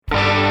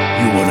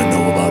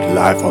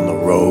life on the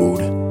road.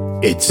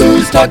 It's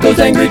booze, tacos,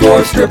 angry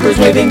dwarfs, strippers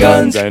waving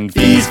guns, and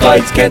fees,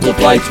 fights, cancel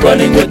flights,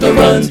 running with the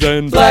runs,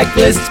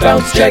 blacklists,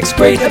 bounce checks,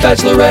 great a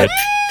bachelorette,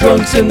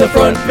 drunks in the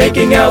front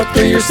making out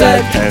through your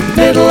set, and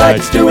middle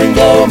acts doing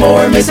blow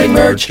more, missing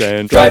merch,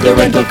 drive the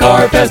rental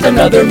car past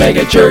another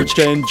mega church,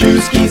 and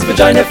juice keys,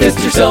 vagina fist,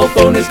 your cell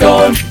phone is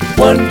gone,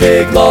 one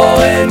big Law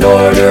and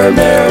Order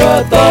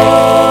marathon.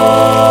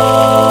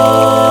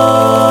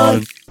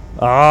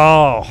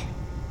 Oh,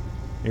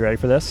 you ready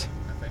for this?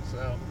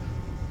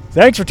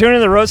 Thanks for tuning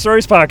in to the Road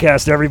Stories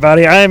Podcast,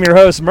 everybody. I am your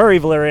host, Murray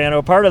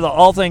Valeriano, part of the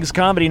All Things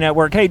Comedy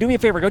Network. Hey, do me a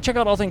favor. Go check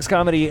out All Things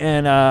Comedy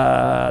and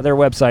their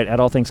website at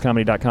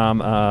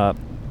allthingscomedy.com.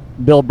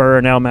 Bill Burr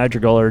and Al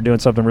Madrigal are doing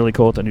something really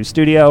cool at the new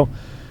studio.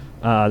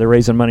 They're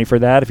raising money for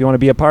that. If you want to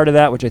be a part of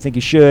that, which I think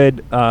you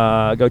should,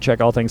 go check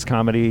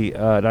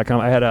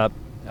allthingscomedy.com. I had a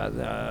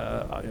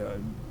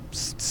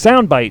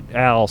soundbite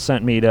Al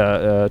sent me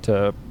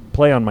to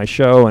play on my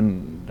show,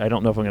 and I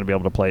don't know if I'm going to be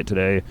able to play it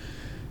today,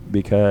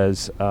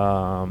 because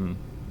I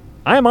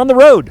am on the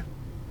road.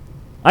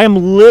 I am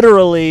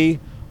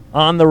literally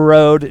on the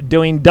road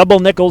doing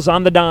double nickels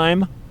on the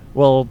dime.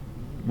 Well,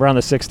 we're on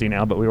the 60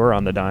 now, but we were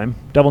on the dime.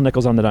 Double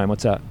nickels on the dime.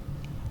 What's that?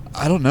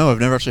 I don't know. I've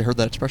never actually heard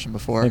that expression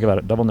before. Think about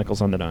it. Double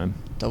nickels on the dime.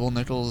 Double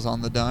nickels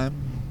on the dime.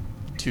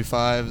 2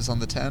 5s on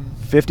the 10.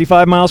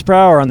 55 miles per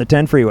hour on the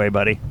 10 freeway,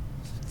 buddy.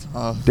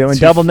 Doing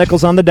double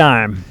nickels on the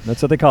dime.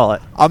 That's what they call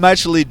it. I'm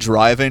actually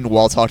driving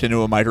while talking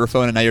to a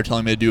microphone, and now you're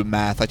telling me to do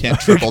math. I can't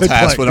triple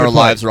task when our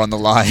lives are on the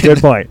line. Good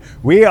point.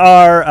 We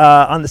are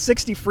on the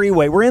 60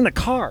 freeway. We're in the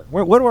car.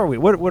 What are we?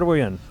 What are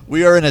we in?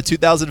 We are in a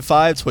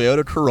 2005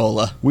 Toyota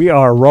Corolla. We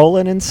are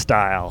rolling in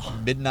style.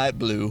 Midnight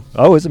blue.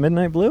 Oh, is it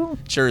midnight blue?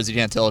 Sure as you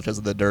can't tell because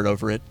of the dirt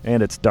over it.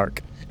 And it's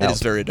dark. It is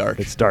very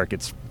dark. It's dark.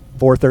 It's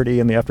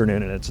 4:30 in the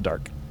afternoon, and it's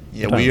dark.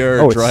 Yeah, we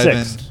are driving.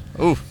 It's 6.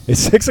 Ooh. It's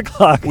 6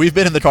 o'clock. We've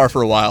been in the car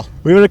for a while.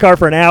 We were in the car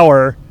for an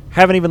hour.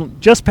 Haven't even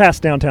just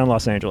passed downtown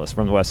Los Angeles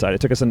from the west side. It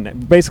took us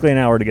basically an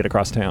hour to get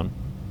across town.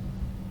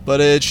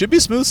 But it should be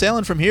smooth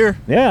sailing from here.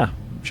 Yeah,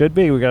 should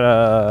be. We're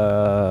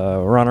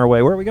on our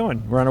way. Where are we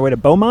going? We're on our way to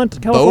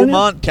Beaumont, California?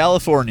 Beaumont,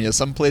 California,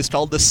 someplace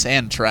called the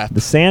Sand Trap. The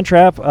Sand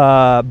Trap.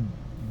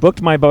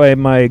 Booked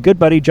my good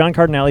buddy, John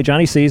Cardinale.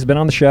 Johnny C. has been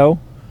on the show.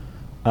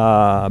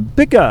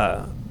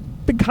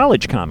 Big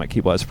college comic he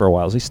was for a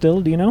while. Is he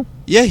still? Do you know?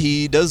 Yeah,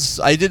 he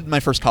does. I did my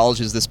first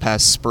colleges this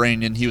past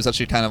spring, and he was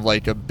actually kind of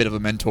like a bit of a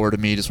mentor to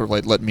me, just sort of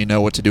like letting me know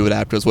what to do at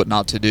Aptos, what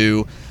not to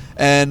do.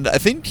 And I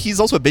think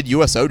he's also a big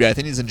USO guy. I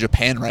think he's in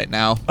Japan right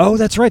now. Oh,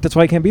 that's right. That's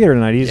why he can't be here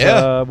tonight. He's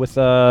with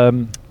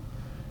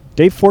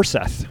Dave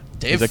Forsyth.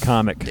 He's a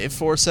comic. Dave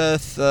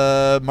Forsyth,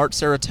 Mark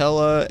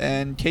Saratella,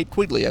 and Kate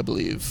Quigley, I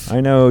believe.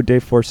 I know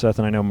Dave Forsyth,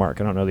 and I know Mark.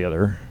 I don't know the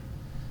other.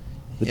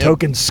 The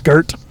token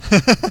skirt.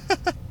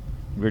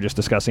 We were just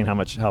discussing how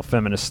much of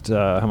feminists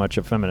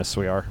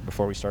we are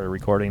before we started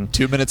recording.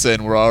 2 minutes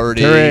in, we're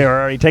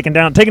already taking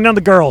down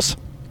the girls,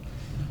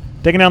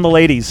 taking down the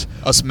ladies.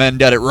 Us men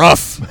got it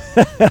rough.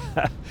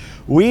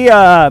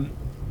 I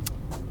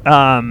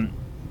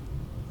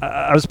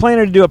was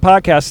planning to do a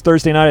podcast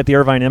Thursday night at the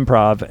Irvine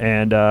Improv,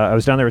 and I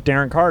was down there with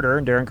Darren Carter,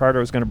 and Darren Carter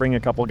was going to bring a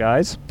couple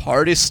guys.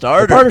 Party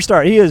starter.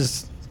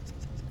 He's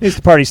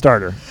the party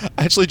starter.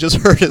 I actually just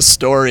heard a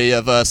story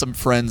of some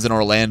friends in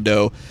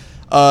Orlando.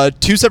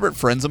 2 separate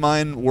friends of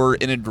mine were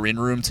in a green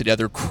room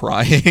together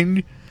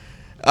crying.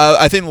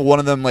 I think one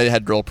of them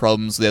had drill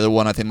problems. The other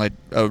one, I think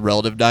a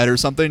relative died or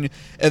something.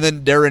 And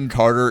then Darren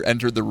Carter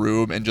entered the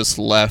room and just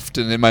left.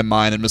 And in my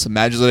mind, I'm just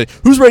imagining,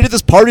 who's ready to get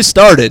this party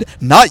started?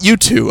 Not you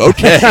two.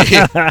 Okay.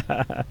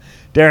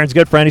 Darren's a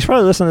good friend. He's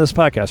probably listening to this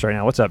podcast right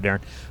now. What's up,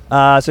 Darren?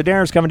 So Darren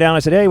was coming down. I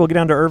said, hey, we'll get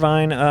down to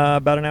Irvine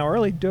about an hour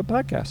early, do a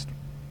podcast.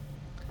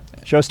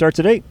 Show starts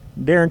at 8.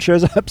 Darren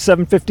shows up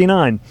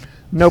 7:59.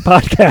 No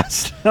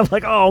podcast. I'm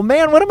like, oh,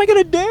 man, what am I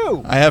going to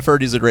do? I have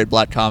heard he's a great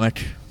black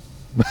comic.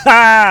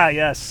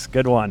 Yes,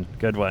 good one,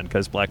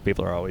 because black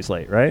people are always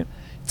late, right?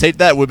 Take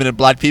that, women and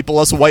black people.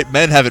 Us white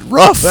men have it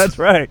rough. That's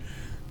right.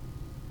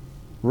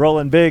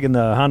 Rolling big in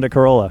the Honda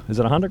Corolla. Is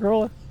it a Honda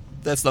Corolla?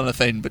 That's not a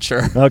thing, but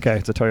sure. Okay,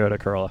 it's a Toyota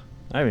Corolla.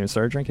 I haven't even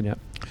started drinking yet.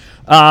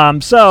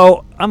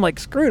 So I'm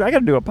like, screw it, I got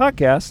to do a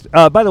podcast.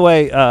 By the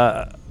way,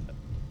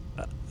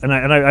 And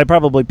I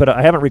probably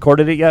I haven't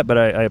recorded it yet, but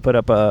I put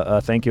up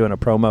a thank you and a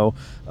promo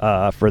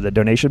for the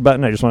donation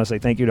button. I just want to say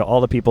thank you to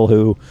all the people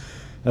who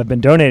have been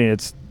donating.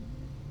 It's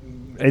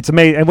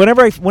amazing. And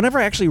whenever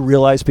I actually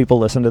realize people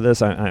listen to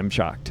this, I'm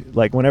shocked.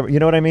 Like whenever, you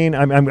know what I mean?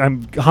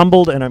 I'm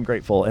humbled and I'm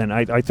grateful. And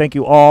I thank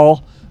you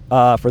all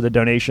for the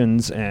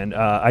donations. And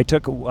I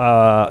took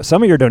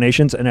some of your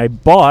donations and I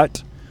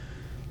bought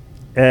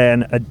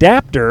an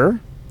adapter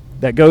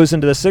that goes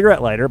into the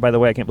cigarette lighter. By the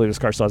way, I can't believe this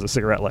car still has a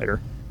cigarette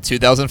lighter.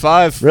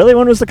 2005. Really?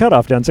 When was the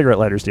cutoff down cigarette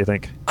lighters, do you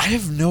think? I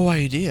have no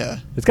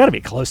idea. It's got to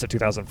be close to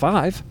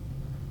 2005.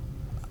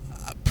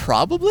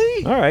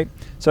 Probably. All right.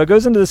 So it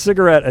goes into the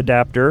cigarette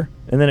adapter,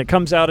 and then it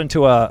comes out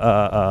into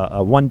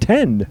a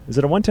 110. Is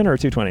it a 110 or a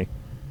 220?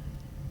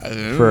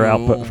 For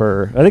output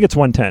for, I think it's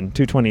 110.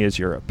 220 is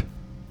Europe.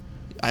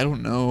 I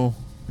don't know.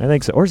 I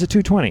think so. Or is it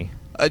 220?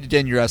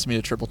 Dan, you're asking me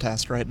to triple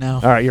task right now.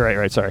 All right, you're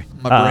right. Sorry.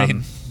 My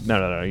brain.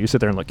 No. You sit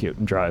there and look cute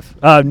and drive.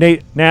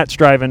 Nat's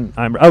driving.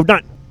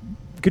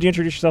 Could you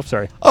introduce yourself?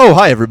 Sorry. Oh,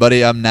 hi,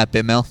 everybody. I'm Nat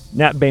Baimel.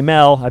 Nat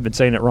Baimel. I've been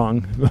saying it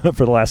wrong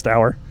for the last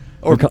hour.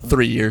 Or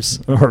 3 years.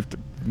 Or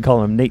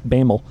call him Nate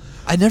Baimel.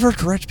 I never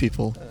correct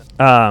people.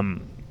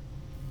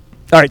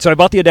 All right, so I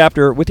bought the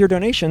adapter with your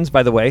donations,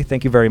 by the way.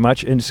 Thank you very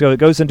much. And so it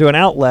goes into an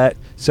outlet.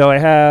 So I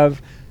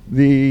have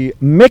the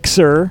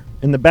mixer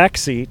in the back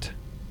seat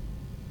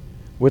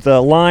with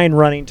a line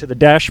running to the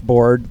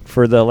dashboard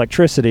for the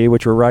electricity,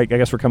 which I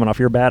guess we're coming off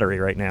your battery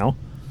right now.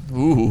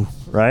 Ooh.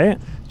 Right?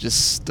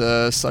 Just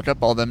suck up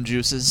all them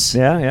juices.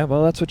 Yeah.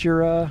 Well, that's what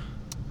your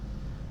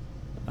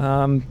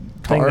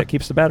thing that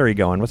keeps the battery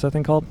going. What's that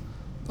thing called?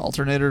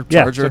 Alternator,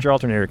 Yeah, charger. it's your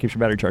alternator. Keeps your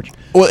battery charged.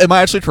 Well, am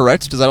I actually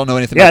correct? Because I don't know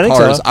anything Yeah, about I think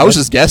cars. so. I was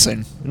just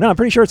guessing. No, I'm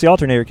pretty sure it's the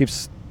alternator.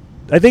 Keeps.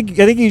 I think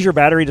you use your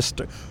battery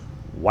to.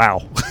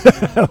 Wow,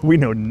 we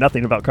know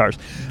nothing about cars.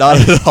 Not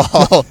at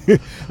all.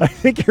 I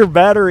think you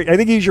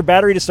use your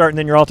battery to start, and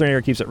then your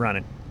alternator keeps it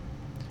running.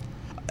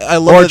 I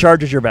love Or that,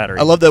 charges your battery.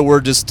 I love that we're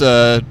just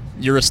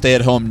you're a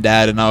stay-at-home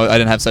dad, and I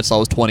didn't have sex till I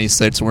was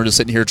 26, and we're just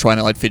sitting here trying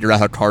to figure out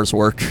how cars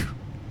work.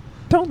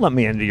 Don't let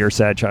me into your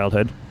sad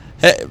childhood.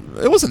 Hey,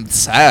 it wasn't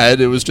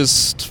sad. It was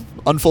just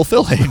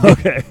unfulfilling.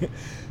 Okay.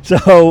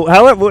 So,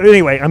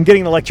 anyway, I'm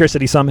getting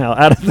electricity somehow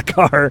out of the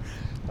car,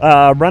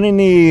 running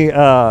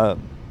the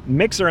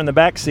mixer in the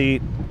back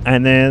seat,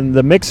 and then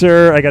the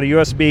mixer, I got a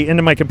USB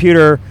into my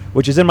computer,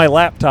 which is in my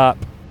laptop,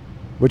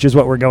 which is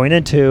what we're going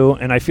into,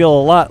 and I feel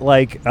a lot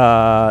like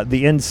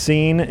the end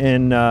scene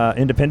in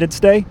Independence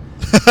Day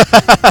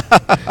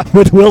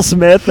with Will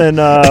Smith and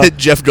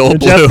Jeff Goldblum.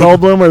 and Jeff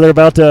Goldblum, where they're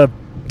about to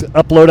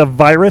upload a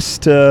virus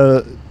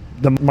to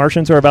the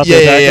Martians who are about to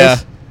attack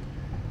us.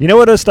 You know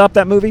what would have stopped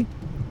that movie?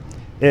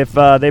 If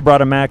they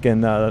brought a Mac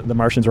and the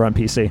Martians were on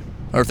PC.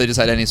 Or if they just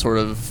had any sort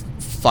of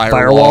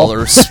firewall Firewall?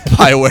 or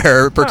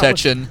spyware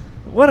protection.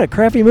 What a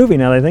crappy movie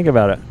now that I think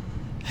about it.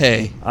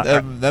 Hey,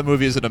 that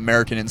movie is an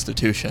American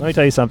institution. Let me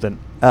tell you something.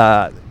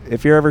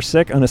 If you're ever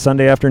sick on a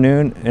Sunday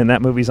afternoon and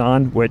that movie's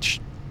on, which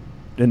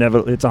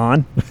inevitably it's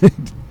on,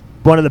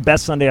 one of the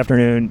best Sunday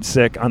afternoon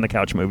sick on the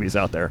couch movies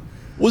out there.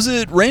 Was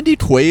it Randy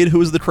Quaid who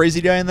was the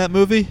crazy guy in that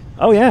movie?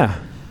 Oh, yeah.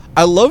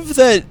 I love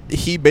that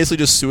he basically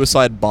just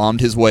suicide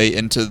bombed his way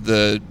into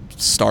the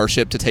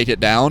starship to take it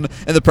down,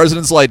 and the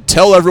president's like,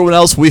 tell everyone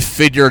else we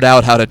figured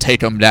out how to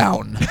take him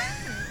down.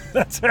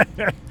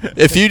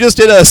 If you just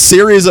did a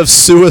series of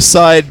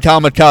suicide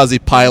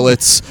kamikaze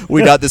pilots,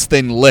 we got this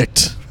thing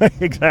licked.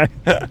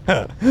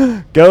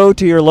 Exactly. Go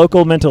to your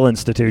local mental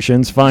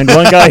institutions, find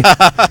one guy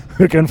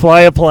who can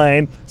fly a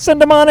plane,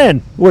 send him on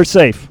in. We're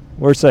safe.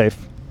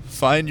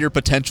 Find your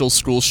potential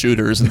school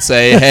shooters and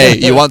say, hey,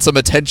 you want some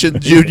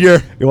attention,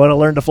 Junior? You want to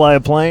learn to fly a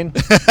plane?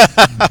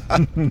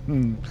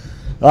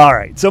 All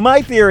right. So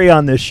my theory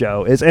on this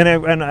show is, and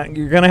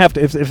you're going to have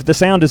to, if the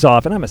sound is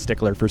off, and I'm a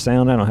stickler for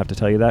sound, I don't have to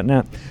tell you that,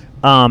 Nat.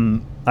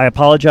 I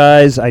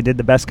apologize. I did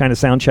the best kind of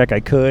sound check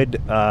I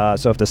could.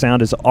 So if the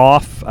sound is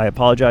off, I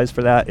apologize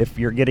for that. If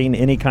you're getting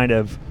any kind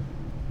of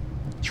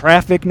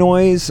traffic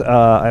noise,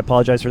 I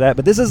apologize for that.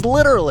 But this is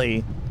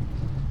literally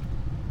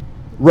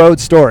road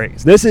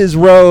stories. This is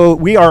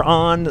we are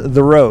on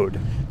the road.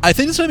 I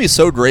think it's going to be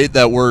so great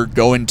that we're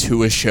going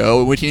to a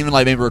show. We can even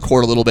maybe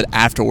record a little bit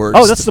afterwards.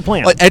 Oh, that's the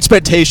plan.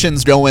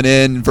 Expectations going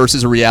in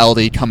versus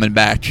reality coming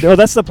back. No,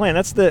 that's the plan.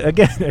 That's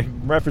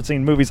again,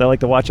 referencing movies I like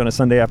to watch on a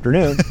Sunday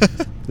afternoon.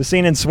 The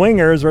scene in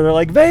Swingers where they're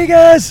like,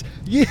 Vegas!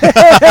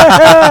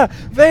 Yeah!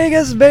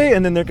 Vegas, baby!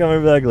 And then they're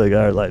coming back like,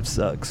 our life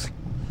sucks.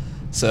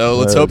 So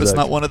let's hope it's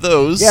not one of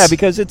those. Yeah,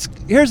 because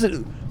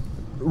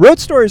road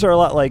stories are a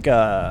lot like,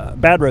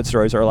 bad road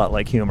stories are a lot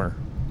like humor.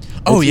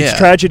 It's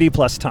tragedy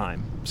plus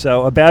time.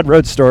 So a bad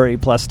road story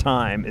plus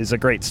time is a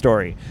great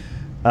story.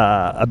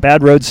 A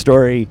bad road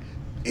story,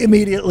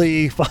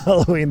 immediately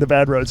following the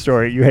bad road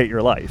story, you hate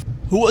your life.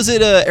 Who was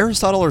it,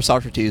 Aristotle or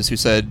Socrates, who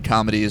said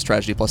comedy is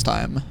tragedy plus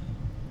time?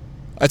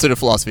 I took a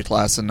philosophy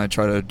class, and I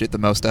try to get the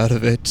most out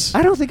of it.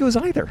 I don't think it was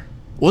either.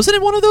 Wasn't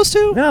it one of those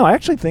two? No, I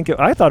actually think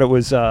I thought it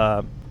was...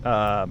 why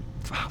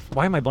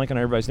am I blanking on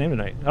everybody's name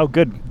tonight? Oh,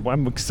 good. Well,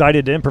 I'm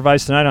excited to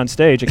improvise tonight on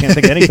stage. I can't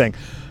think of anything.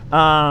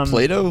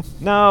 Plato?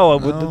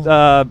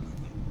 No.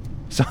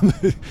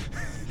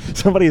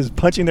 Somebody is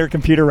punching their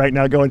computer right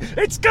now going,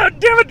 it's God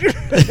damn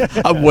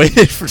it! I'm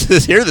waiting to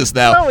hear this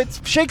now. No,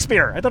 it's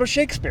Shakespeare. I thought it was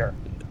Shakespeare.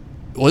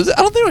 Was it?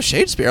 I don't think it was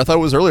Shakespeare. I thought it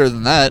was earlier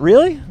than that.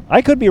 Really?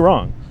 I could be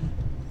wrong.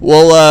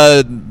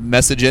 We'll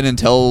message in and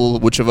tell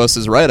which of us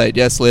is right, I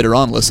guess, later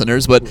on,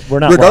 listeners. But we're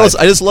not regardless,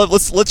 live. I just love,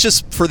 let's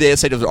just, for the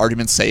sake of the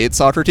argument, say it's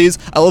Socrates.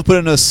 I love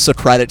putting a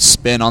Socratic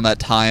spin on that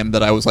time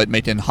that I was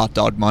making hot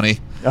dog money.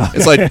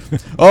 It's like,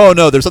 oh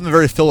no, there's something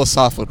very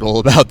philosophical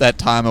about that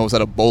time I was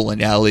at a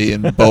bowling alley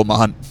in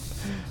Beaumont.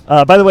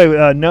 By the way,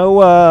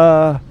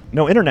 no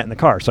internet in the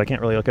car, so I can't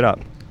really look it up.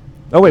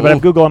 Oh wait, but I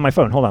have Google on my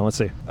phone. Hold on, let's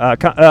see.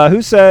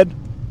 Who said?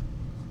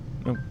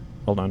 Oh,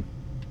 hold on.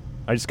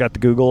 I just got the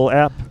Google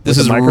app. This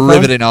is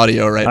riveting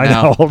audio now. I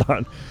know. Hold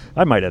on.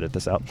 I might edit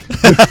this out.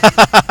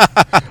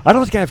 I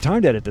don't think I have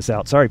time to edit this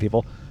out. Sorry,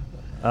 people.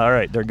 All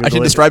right, they're Googling. I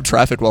should describe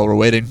traffic while we're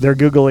waiting. They're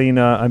Googling,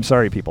 I'm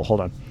sorry, people.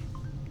 Hold on.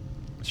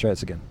 Let's try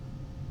this again.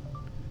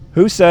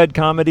 Who said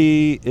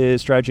comedy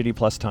is tragedy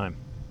plus time?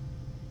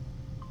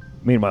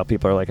 Meanwhile,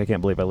 people are like, I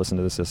can't believe I listened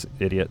to this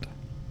idiot.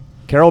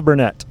 Carol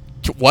Burnett.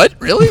 What?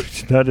 Really?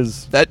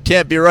 That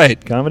can't be right.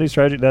 Comedy's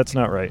tragedy? That's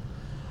not right.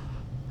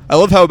 I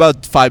love how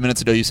about 5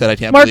 minutes ago you said I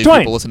can't Mark believe Twain.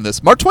 people listen to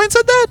this. Mark Twain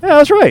said that? Yeah,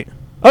 that's right.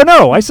 Oh,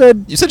 no, You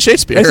said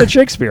Shakespeare. I said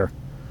Shakespeare.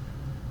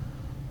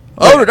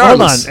 Oh,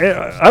 regardless. Hold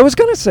on. I was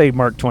going to say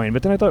Mark Twain,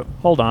 but then I thought,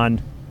 hold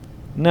on.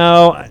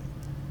 No.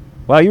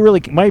 Wow,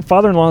 my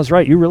father-in-law is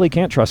right. You really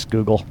can't trust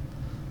Google.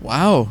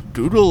 Wow,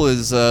 Google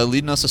is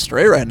leading us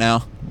astray right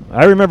now.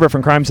 I remember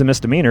from Crimes and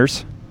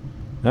Misdemeanors.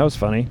 That was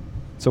funny.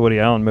 It's a Woody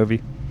Allen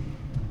movie.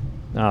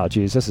 Oh,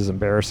 geez, this is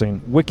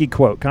embarrassing. Wiki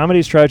quote: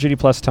 Comedy's tragedy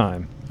plus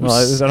time. Well,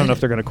 I don't know if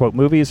they're going to quote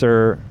movies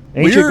or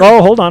ancient.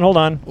 Oh, hold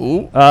on.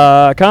 Ooh.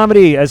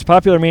 Comedy, as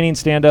popular meaning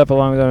stand-up,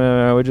 along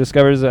with which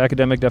discovers the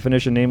academic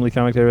definition, namely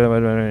comic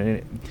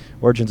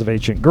origins of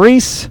ancient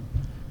Greece.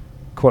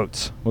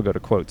 Quotes. We'll go to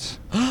quotes.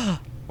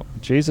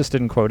 Jesus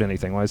didn't quote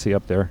anything. Why is he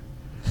up there?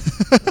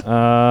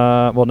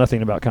 Well,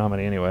 nothing about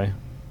comedy anyway.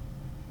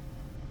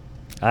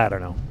 I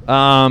don't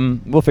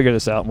know. We'll figure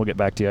this out and we'll get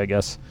back to you, I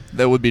guess.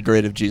 That would be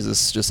great if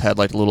Jesus just had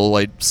like a little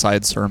like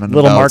side sermon.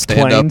 Little about Mark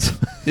stand-up. Twain's.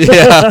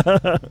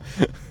 Yeah.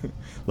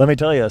 Let me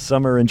tell you,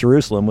 summer in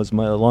Jerusalem was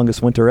my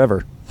longest winter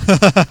ever.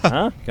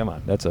 Huh? Come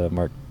on, that's a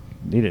Mark.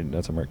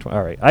 That's a Mark Twain.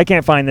 All right, I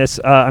can't find this.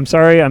 I'm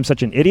sorry, I'm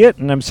such an idiot,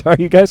 and I'm sorry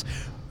you guys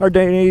are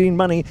donating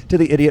money to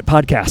the Idiot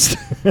Podcast.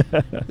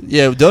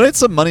 Yeah, donate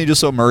some money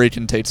just so Murray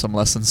can take some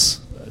lessons.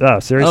 Oh,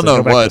 seriously, I don't know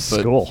go back what, to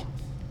school.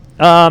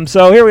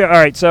 So here we are. All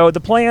right, so the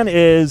plan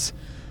is,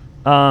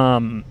 all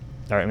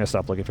right, I'm gonna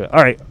stop looking for it.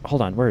 All right,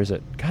 hold on, where is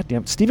it? God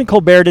damn, Stephen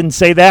Colbert didn't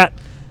say that.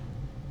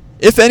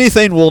 If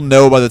anything, we'll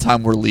know by the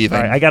time we're leaving.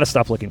 All right, I got to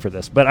stop looking for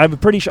this, but I'm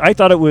pretty sure I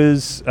thought it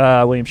was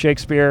William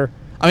Shakespeare.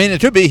 I mean, it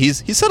could be. He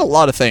said a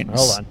lot of things.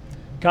 Hold on.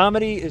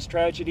 Comedy is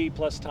tragedy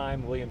plus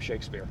time. William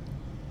Shakespeare,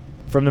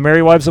 from the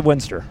Merry Wives of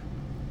Windsor.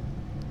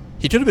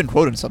 He could have been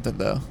quoting something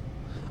though.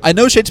 I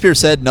know Shakespeare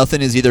said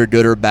nothing is either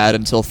good or bad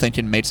until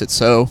thinking makes it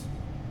so.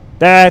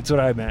 That's what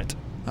I meant.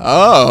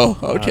 Oh,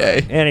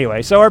 okay.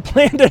 Anyway, so our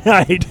plan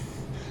tonight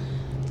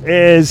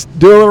is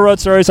do a little road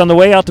stories on the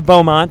way out to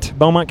Beaumont,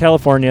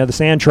 California, the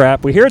Sand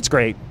Trap. We hear it's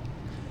great.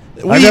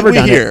 I've never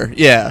done it.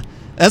 Yeah.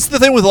 That's the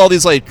thing with all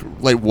these like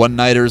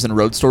one-nighters and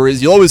road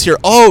stories. You always hear,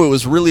 "Oh, it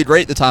was really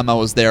great the time I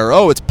was there.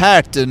 Oh, it's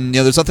packed, and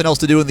there's nothing else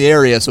to do in the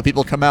area, so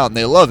people come out and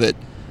they love it."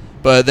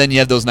 But then you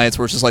have those nights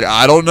where it's just like,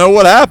 I don't know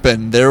what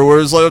happened. There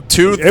was like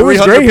 200-300 It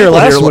was great here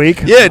last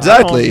week. Yeah,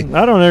 exactly.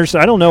 I don't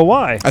understand. I don't know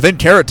why. I think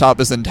Carrot Top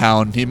is in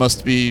town. He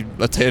must be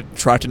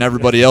attracting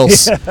everybody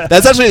else. Yeah.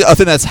 That's actually a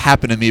thing that's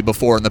happened to me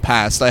before in the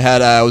past.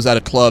 I was at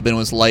a club and it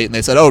was late, and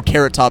they said, "Oh,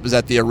 Carrot Top is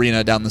at the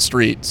arena down the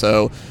street."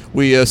 So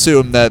we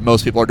assume that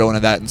most people are going to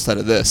that instead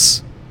of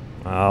this.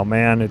 Oh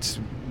man,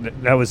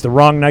 that was the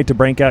wrong night to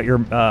break out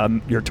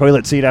your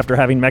toilet seat after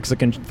having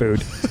Mexican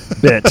food.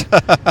 Bit.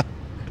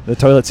 The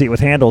toilet seat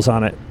with handles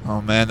on it. Oh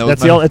man,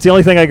 it's the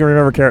only thing I can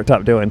remember Carrot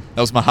Top doing.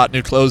 That was my hot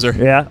new closer.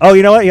 Yeah. Oh,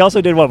 you know what? He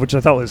also did which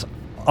I thought was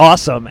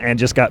awesome, and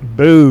just got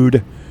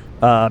booed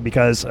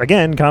because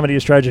again, comedy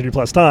is tragedy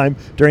plus time.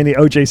 During the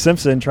O.J.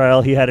 Simpson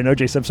trial, he had an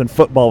O.J. Simpson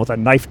football with a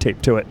knife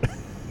taped to it.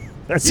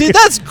 See,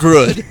 that's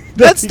good.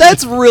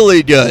 That's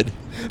really good.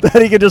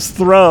 That he could just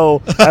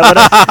throw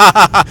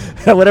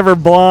at whatever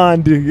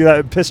blonde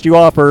pissed you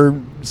off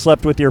or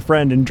slept with your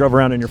friend and drove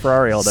around in your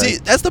Ferrari all day. See,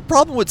 that's the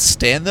problem with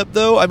stand-up,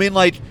 though. I mean,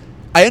 like,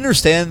 I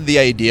understand the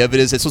idea of it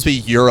is it's supposed to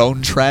be your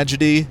own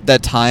tragedy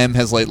that time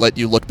has like let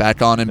you look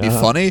back on and be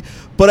funny.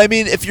 But I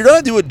mean, if you're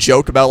gonna do a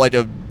joke about like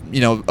a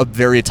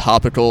very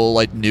topical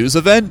like news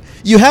event,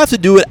 you have to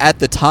do it at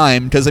the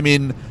time because I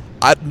mean,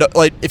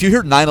 if you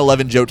hear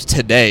 9/11 jokes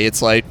today,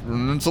 it's like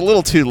it's a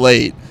little too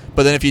late.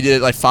 But then if you did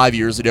it like 5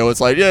 years ago,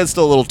 it's like it's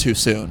still a little too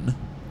soon.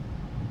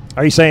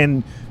 Are you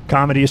saying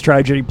comedy is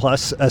tragedy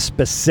plus a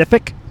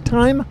specific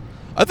time?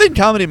 I think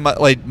comedy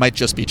might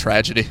just be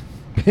tragedy.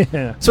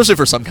 Yeah. Especially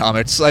for some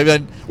comics. I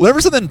mean,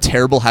 whenever something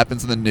terrible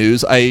happens in the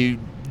news, I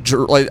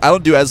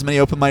don't do as many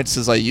open mics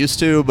as I used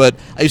to, but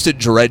I used to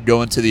dread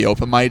going to the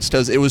open mics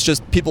because it was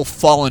just people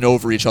falling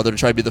over each other to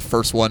try to be the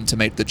first one to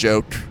make the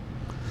joke.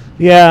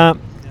 Yeah,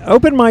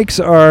 open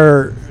mics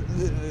are...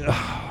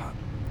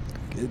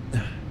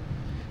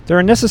 they're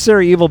a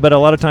necessary evil, but a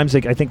lot of times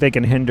I think they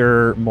can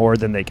hinder more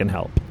than they can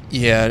help.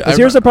 Yeah. Because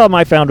here's the problem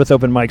I found with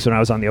open mics when I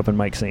was on the open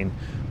mic scene.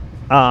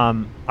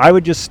 I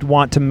would just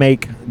want to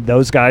make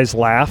those guys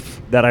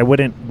laugh that I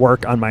wouldn't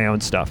work on my own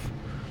stuff.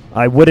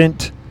 I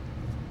wouldn't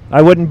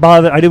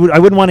bother. I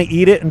wouldn't want to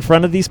eat it in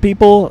front of these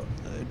people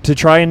to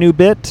try a new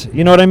bit.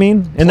 You know what I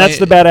mean? And that's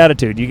the bad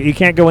attitude. You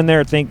can't go in there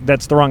and think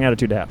that's the wrong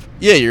attitude to have.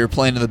 Yeah, you're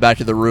playing in the back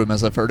of the room,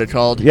 as I've heard it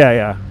called.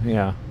 Yeah.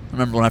 I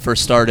remember when I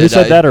first started. Who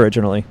said that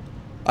originally?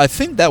 I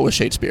think that was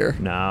Shakespeare.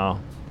 No.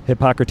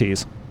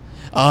 Hippocrates.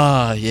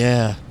 Ah,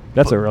 yeah.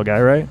 That's a real guy,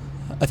 right?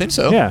 I think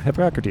so. Yeah,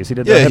 Hippocrates. He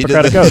did the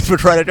Hippocratic Oath.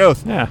 Hippocratic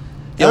Oath. Yeah.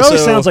 It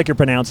always sounds like you're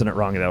pronouncing it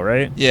wrong, though,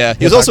 right? Yeah,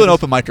 he was also an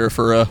open micer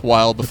for a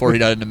while before he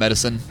got into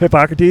medicine.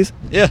 Hippocrates?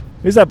 Yeah.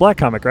 He's that black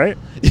comic, right?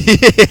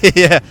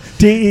 Yeah.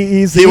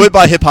 T-E-E-Z. He went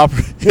by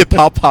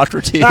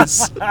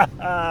Hippocrates.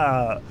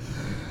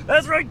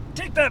 That's right.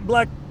 Take that,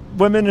 black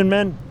women and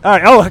men. All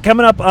right. Oh,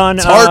 coming up on...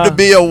 It's hard to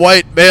be a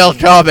white male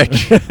comic.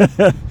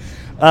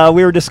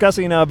 We were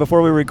discussing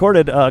before we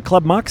recorded,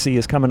 Club Moxie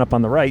is coming up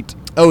on the right.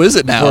 Oh, is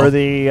it now? For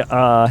the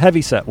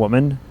heavyset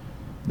woman.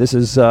 This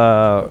is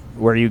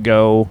where you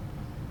go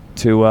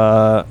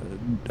to...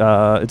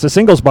 it's a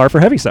singles bar for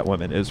heavyset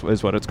women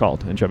is what it's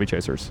called in Chevy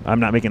Chasers. I'm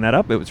not making that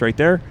up. It was right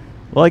there.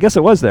 Well, I guess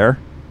it was there.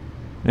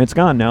 It's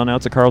gone now. Now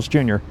it's a Carl's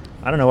Jr.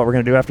 I don't know what we're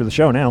going to do after the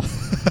show now.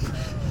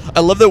 I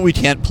love that we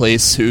can't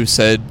place who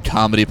said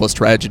comedy plus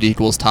tragedy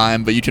equals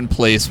time, but you can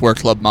place where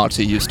Club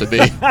Moxie used to be.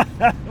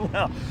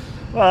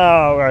 Well,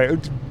 all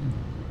right.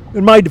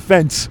 In my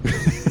defense.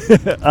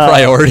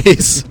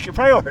 Priorities.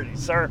 Priorities,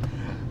 sir.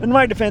 In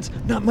my defense,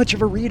 not much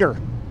of a reader.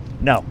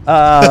 No.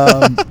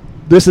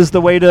 This is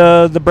the way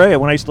to the Brea.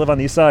 When I used to live on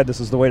the east side, this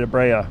is the way to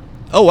Brea.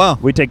 Oh, wow.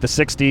 We take the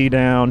 60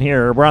 down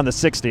here. We're on the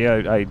 60.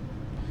 I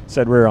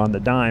said we were on the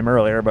dime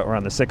earlier, but we're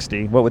on the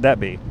 60. What would that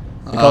be?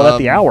 We call that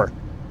the hour.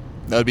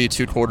 That would be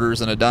 2 quarters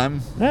and a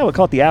dime? Yeah, we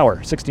call it the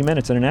hour. 60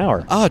 minutes in an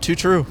hour. Ah, too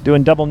true.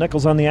 Doing double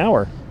nickels on the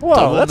hour. Whoa,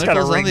 double that's got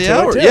a ring the to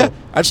hour. it, too. Yeah,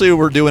 actually,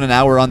 we're doing an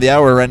hour on the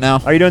hour right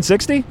now. Are you doing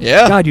 60?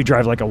 Yeah. God, you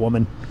drive like a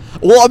woman.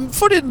 Well, I'm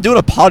fucking doing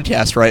a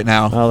podcast right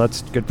now. Oh,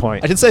 that's a good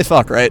point. I can say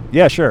fuck, right?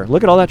 Yeah, sure.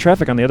 Look at all that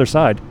traffic on the other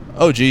side.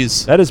 Oh,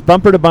 geez. That is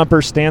bumper to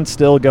bumper,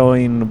 standstill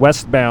going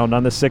westbound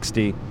on the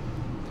 60.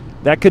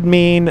 That could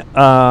mean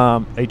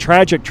a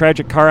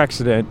tragic car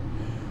accident,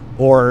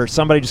 or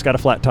somebody just got a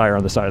flat tire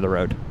on the side of the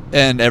road.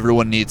 And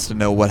everyone needs to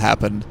know what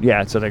happened.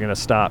 Yeah, so they're going to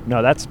stop.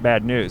 No, that's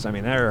bad news. I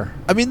mean,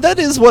 that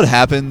is what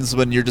happens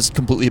when you're just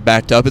completely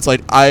backed up. It's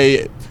like,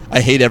 I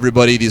hate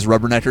everybody, these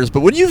rubberneckers, but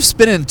when you've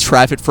been in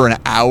traffic for an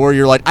hour,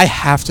 you're like, I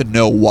have to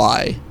know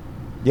why.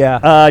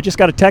 Yeah. Just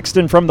got a text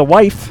in from the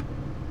wife.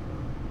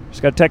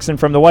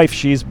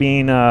 She's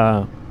being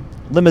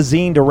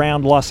limousined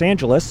around Los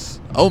Angeles.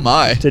 Oh,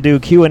 my. To do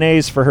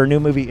Q&As for her new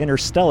movie,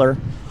 Interstellar.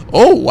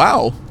 Oh,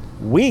 wow.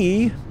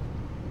 We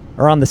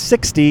are on the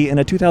 60 in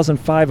a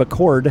 2005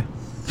 Accord.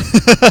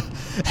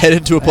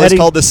 Headed to a place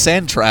called the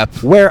Sand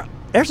Trap. Where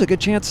there's a good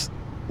chance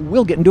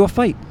we'll get into a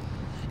fight.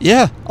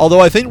 Yeah,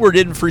 although I think we're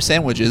getting free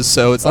sandwiches,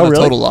 so it's not a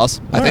total loss.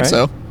 I think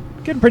so.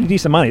 Getting pretty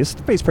decent money. This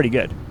pays pretty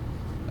good.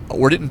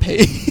 We're getting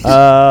paid.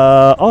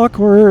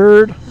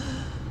 Awkward.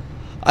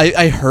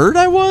 I heard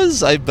I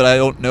was, but I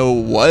don't know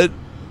what.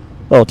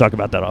 We'll talk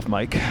about that off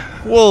mic.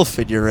 We'll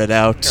figure it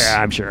out.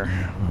 Yeah, I'm sure.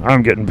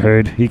 I'm getting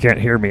paid. He can't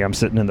hear me. I'm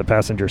sitting in the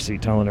passenger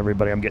seat telling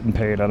everybody I'm getting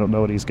paid. I don't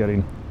know what he's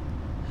getting.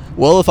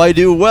 Well, if I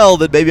do well,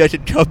 then maybe I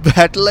should come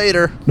back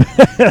later.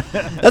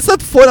 That's the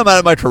point I'm at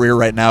in my career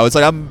right now. It's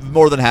like I'm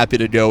more than happy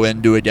to go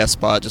and do a guest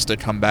spot just to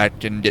come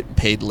back and get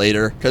paid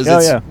later. Because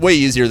it's way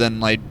easier than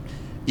like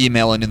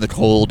emailing in the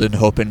cold and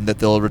hoping that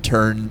they'll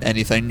return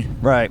anything.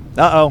 Right.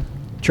 Uh-oh.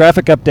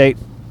 Traffic update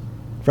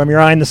from your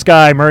eye in the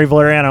sky, Murray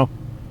Valeriano.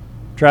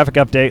 Traffic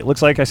update.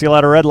 Looks like I see a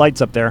lot of red lights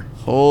up there.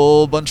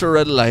 Whole bunch of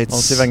red lights.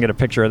 Let's see if I can get a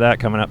picture of that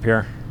coming up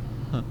here.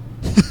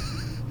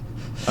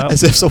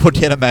 As if someone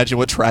can't imagine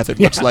what traffic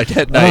looks like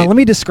at night. Let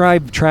me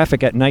describe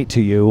traffic at night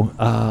to you.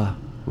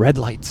 Red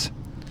lights.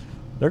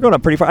 They're going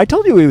up pretty far. I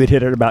told you we would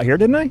hit it about here,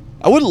 didn't I?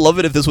 I would love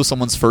it if this was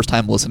someone's first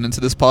time listening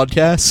to this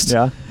podcast.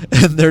 Yeah.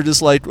 And they're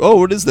just like, oh,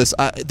 what is this?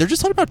 They're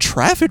just talking about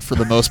traffic for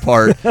the most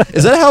part.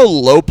 Is that how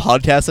low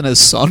podcasting has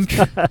sunk?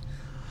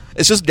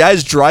 It's just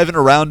guys driving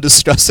around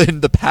discussing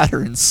the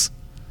patterns.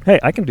 Hey,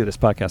 I can do this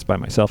podcast by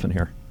myself in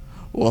here.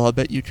 Well, I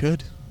bet you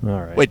could. All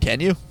right. Wait, can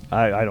you?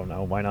 I don't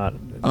know. Why not?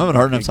 I'm having a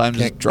hard enough time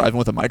just driving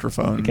with a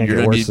microphone. You're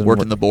going to be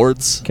working the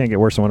boards. Can't get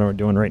worse than what we're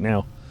doing right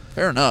now.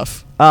 Fair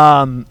enough.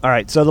 All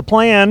right. So the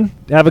plan,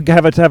 have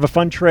a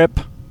fun trip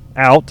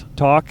out,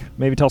 talk,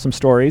 maybe tell some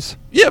stories.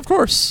 Yeah, of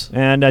course.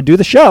 And do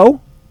the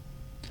show.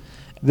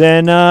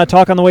 Then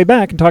talk on the way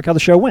back and talk how the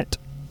show went.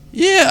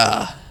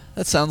 Yeah.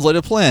 That sounds like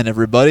a plan,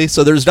 everybody.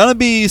 So there's going to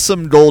be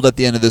some gold at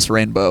the end of this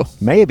rainbow.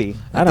 Maybe.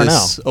 I don't know.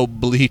 This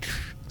oblique,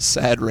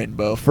 sad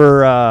rainbow.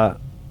 For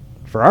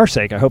our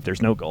sake, I hope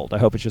there's no gold. I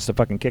hope it's just a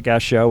fucking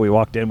kick-ass show. We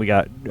walked in, we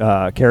got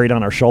carried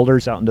on our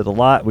shoulders out into the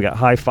lot. We got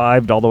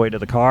high-fived all the way to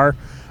the car.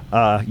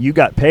 You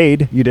got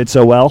paid. You did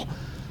so well.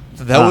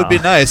 That would be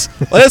nice.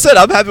 Like I said,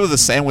 I'm happy with a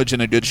sandwich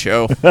and a good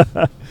show.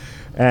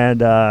 And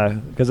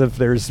because if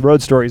there's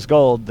Road Stories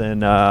gold,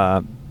 then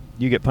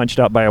you get punched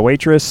out by a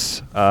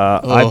waitress.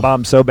 I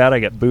bomb so bad I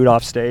get booed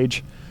off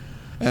stage.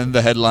 And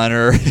the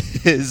headliner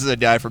is a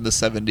guy from the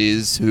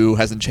 70s who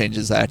hasn't changed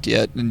his act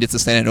yet and gets a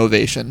standing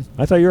ovation.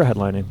 I thought you were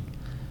headlining.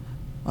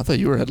 I thought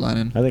you were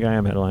headlining. I think I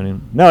am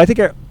headlining. No, I think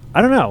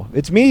I don't know.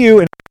 It's me, you,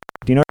 and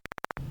do you know?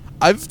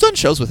 I've done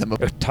shows with him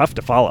before. Tough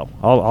to follow.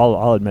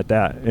 I'll admit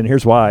that, and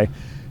here's why.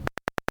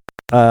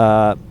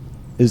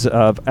 Is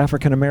of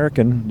African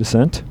American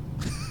descent.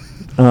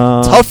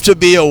 Tough to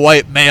be a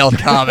white male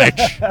comic.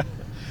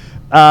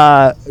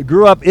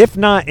 Grew up, if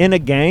not in a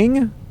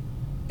gang,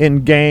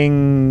 in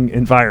gang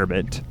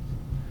environment.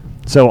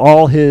 So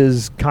all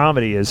his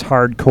comedy is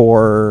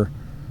hardcore,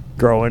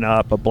 growing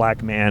up a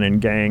black man in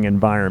gang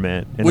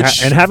environment, and,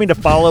 and having to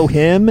follow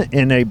him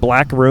in a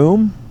black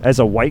room as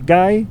a white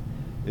guy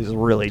is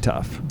really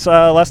tough.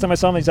 So last time I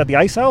saw him, he's at the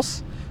Ice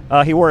House.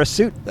 He wore a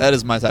suit. That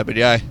is my type of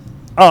guy.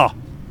 Oh,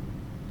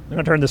 I'm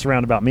gonna turn this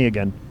around about me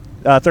again.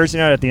 Thursday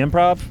night at the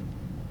Improv,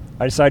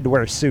 I decided to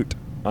wear a suit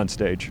on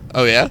stage.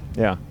 Oh yeah?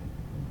 Yeah.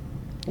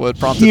 What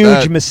prompted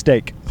Huge that?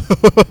 mistake.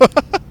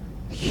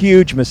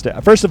 Huge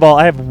mistake. First of all,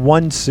 I have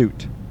one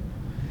suit,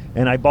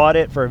 and I bought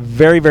it for a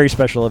very, very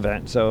special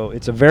event. So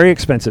it's a very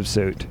expensive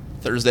suit.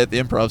 Thursday at the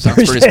Improv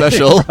sounds pretty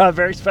special.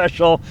 Very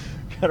special.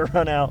 Got to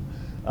run out.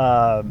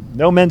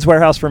 No Men's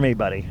Warehouse for me,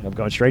 buddy. I'm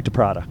going straight to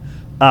Prada.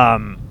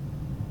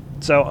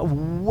 So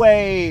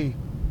way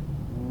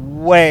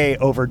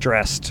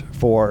overdressed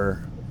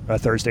for a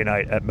Thursday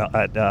night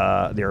at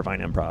the Irvine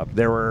Improv.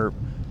 There were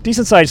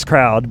decent-sized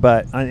crowd,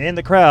 but in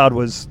the crowd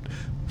was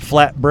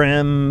flat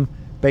brim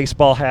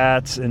baseball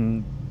hats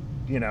and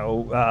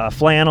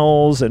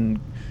flannels and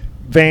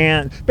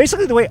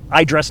basically the way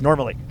I dress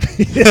normally.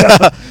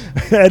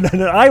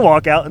 and I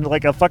walk out and look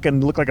like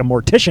a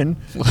mortician.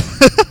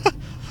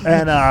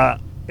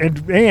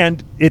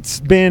 and it's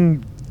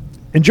been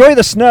enjoy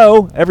the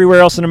snow everywhere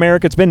else in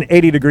America. It's been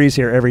 80 degrees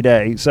here every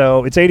day.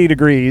 So it's 80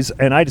 degrees,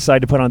 and I decided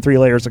to put on 3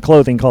 layers of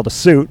clothing called a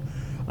suit.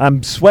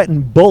 I'm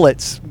sweating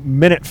bullets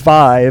minute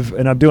 5,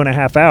 and I'm doing a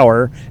half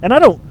hour. And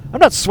I'm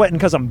not sweating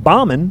because I'm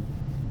bombing.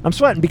 I'm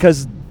sweating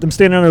because I'm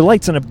standing under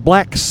lights in a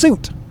black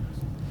suit.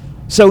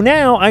 So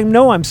now I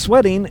know I'm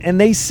sweating, and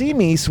they see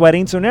me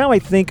sweating. So now I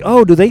think,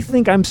 oh, do they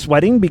think I'm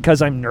sweating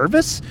because I'm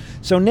nervous?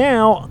 So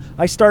now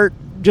I start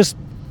just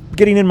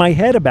getting in my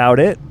head about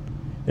it.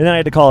 And then I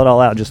had to call it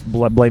all out, just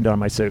blamed it on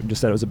my suit, and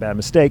just said it was a bad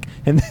mistake.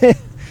 And then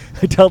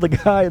I tell the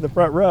guy in the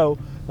front row,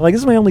 I'm like,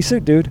 this is my only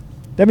suit, dude.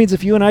 That means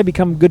if you and I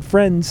become good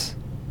friends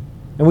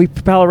and we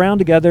pal around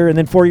together, and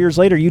then 4 years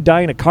later you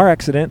die in a car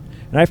accident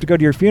and I have to go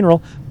to your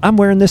funeral, I'm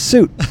wearing this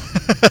suit.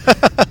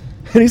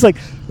 And he's like,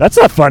 that's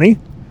not funny.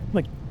 I'm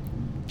like,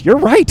 you're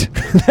right.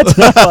 That's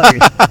not funny.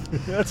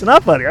 That's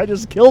not funny. I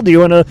just killed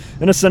you in a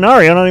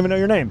scenario. I don't even know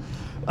your name.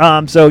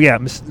 So yeah,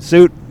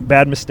 suit,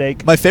 bad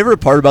mistake. My favorite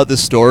part about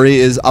this story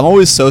is I'm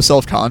always so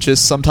self-conscious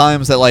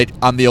sometimes that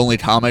I'm the only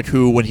comic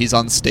who, when he's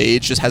on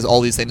stage, just has all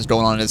these things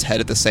going on in his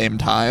head at the same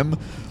time.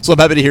 So I'm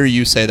happy to hear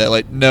you say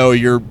that, no,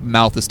 your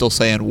mouth is still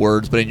saying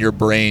words, but in your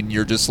brain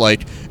you're just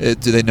like, do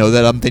they know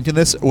that I'm thinking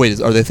this?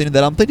 Wait, are they thinking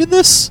that I'm thinking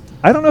this?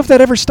 I don't know if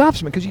that ever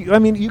stops me, because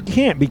you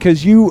can't,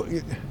 because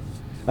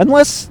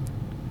unless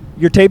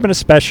you're taping a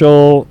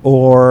special,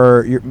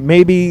 or you're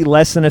maybe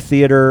less in a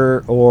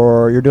theater,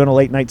 or you're doing a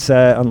late night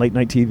set on late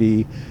night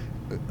TV,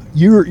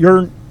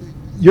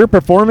 you're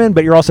performing,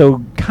 but you're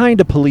also kind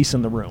of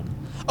policing the room.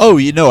 Oh,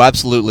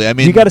 absolutely. I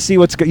mean, you got to see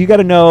you got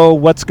to know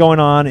what's going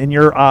on in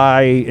your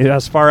eye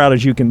as far out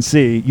as you can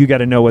see. You got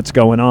to know what's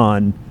going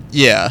on.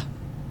 Yeah.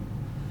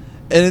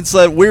 And it's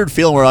that weird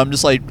feeling where I'm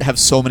just have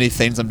so many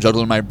things I'm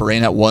juggling in my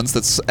brain at once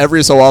that's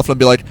every so often I'll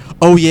be like,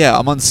 oh yeah,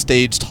 I'm on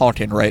stage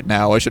talking right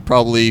now. I should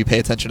probably pay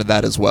attention to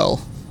that as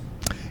well.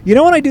 You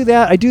know when I do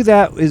that? I do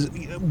that is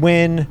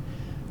when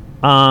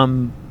I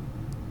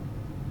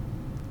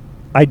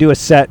do a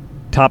set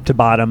top to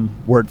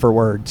bottom, word for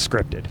word,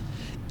 scripted.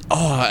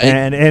 Oh,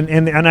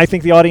 and I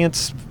think the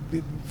audience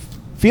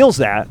feels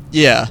that.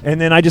 Yeah. And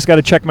then I just got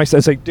to check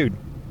myself. Say, dude,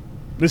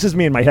 this is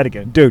me in my head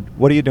again. Dude,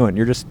 what are you doing?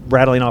 You're just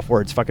rattling off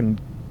words. Fucking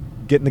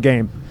get in the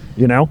game,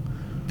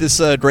 This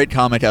great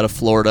comic out of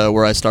Florida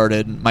where I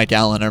started, Mike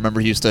Allen, I remember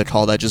he used to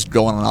call that just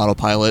going on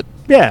autopilot.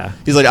 Yeah.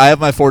 He's like, I have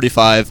my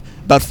 45.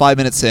 About 5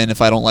 minutes in,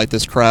 if I don't like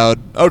this crowd,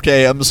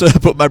 okay, I'm just going to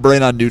put my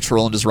brain on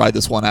neutral and just ride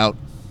this one out.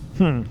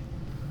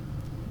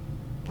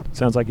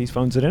 Sounds like he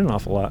phones it in an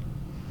awful lot.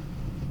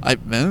 I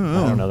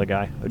don't know the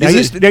guy. Now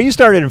you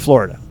started in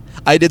Florida.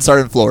 I did start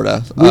in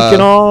Florida. We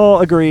can all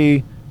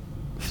agree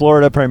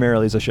Florida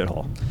primarily is a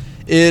shithole.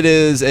 It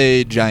is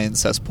a giant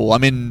cesspool. I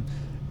mean,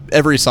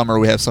 every summer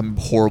we have some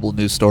horrible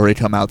news story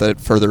come out that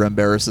further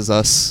embarrasses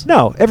us.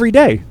 No, every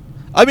day.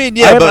 I mean,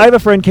 yeah, I have a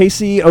friend,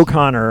 Casey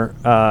O'Connor.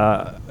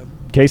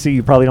 Casey,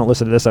 you probably don't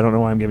listen to this. I don't know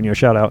why I'm giving you a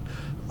shout out.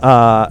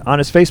 On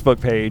his Facebook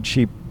page,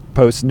 he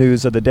posts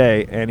news of the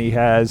day, and he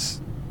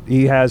has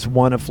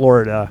one of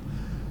Florida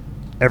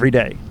every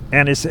day.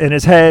 And his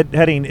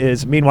heading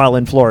is "Meanwhile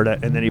in Florida,"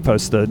 and then he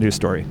posts the news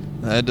story.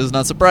 That does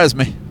not surprise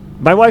me.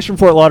 My wife's from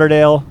Fort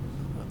Lauderdale.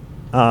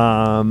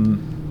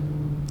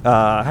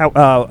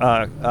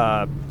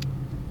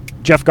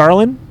 Jeff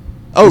Garland.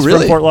 Oh, really?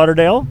 From Fort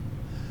Lauderdale.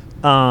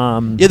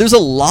 Yeah, there's a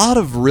lot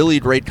of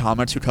really great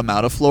comics who come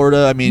out of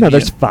Florida. I mean, no,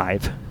 there's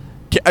 5.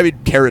 I mean,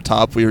 Carrot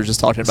Top. We were just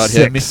talking about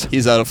 6. him.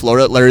 He's out of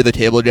Florida. Larry the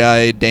Cable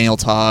Guy. Daniel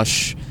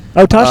Tosh.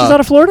 Oh, Tosh is out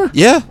of Florida?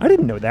 Yeah. I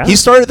didn't know that. He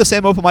started at the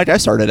same open mic I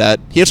started at.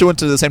 He actually went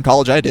to the same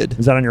college I did.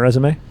 Is that on your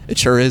resume? It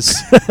sure is.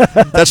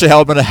 That's actually how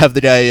I'm going to have the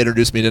guy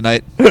introduce me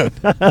tonight.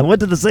 I went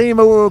to the same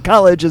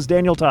college as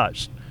Daniel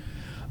Tosh.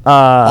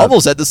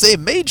 Almost at the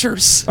same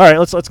majors. All right,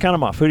 let's count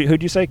them off.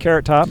 Who'd you say?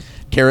 Carrot Top?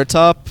 Carrot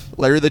Top,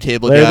 Larry the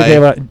Table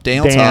Guy,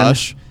 Daniel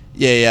Tosh.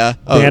 Yeah.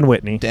 Dan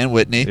Whitney. Dan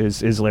Whitney.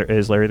 Is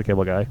Larry the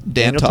Cable Guy.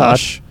 Dan Daniel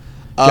Tosh.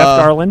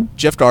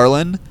 Jeff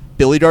Garland.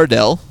 Billy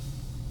Dardell.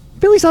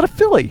 Billy's out of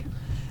Philly.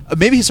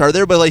 Maybe he started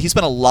there, but he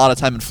spent a lot of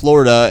time in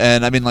Florida,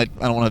 and I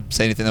don't want to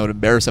say anything that would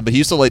embarrass him, but he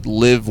used to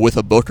live with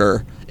a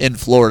booker in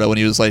Florida when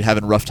he was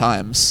having rough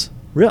times.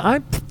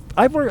 Really,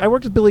 I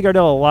worked with Billy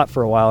Dardell a lot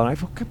for a while, and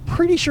I'm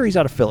pretty sure he's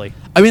out of Philly.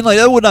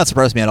 That would not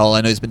surprise me at all.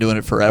 I know he's been doing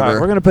it forever. All right,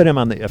 we're going to put him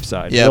on the F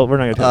side. Yeah, we're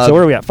not going to. So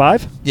where are we at?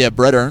 5? Yeah,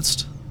 Brett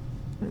Ernst.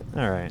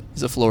 All right,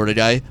 He's a Florida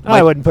guy.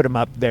 I wouldn't put him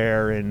up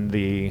there in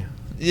the.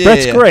 Yeah,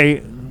 Brett's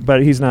great,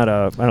 but he's not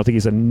a. I don't think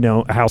he's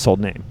a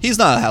household name. He's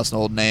not a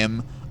household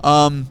name.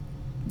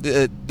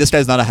 This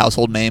guy's not a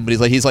household name,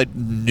 but he's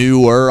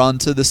newer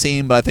onto the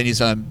scene. But I think he's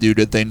gonna do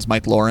good things.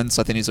 Mike Lawrence,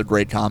 I think he's a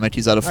great comic.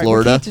 He's out of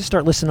Florida. Well, just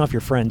start listing off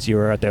your friends you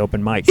were at the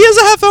open mic. He has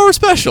a half-hour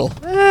special.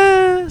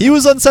 He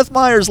was on Seth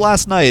Meyers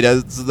last night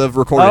as the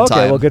recorded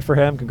time. Well, good for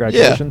him.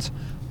 Congratulations.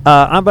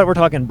 Yeah. But we're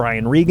talking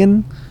Brian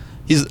Regan.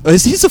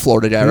 He's a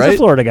Florida guy, right? He's a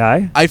Florida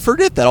guy. I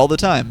forget that all the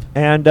time.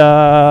 And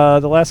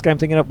the last guy I'm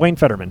thinking of, Wayne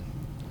Fetterman.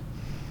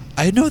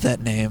 I know that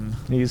name.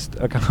 He's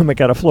a comic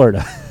out of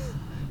Florida.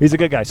 He's a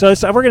good guy. So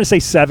we're going to say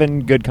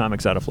 7 good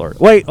comics out of Florida.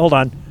 Wait, hold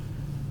on.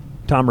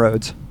 Tom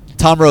Rhodes.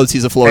 Tom Rhodes,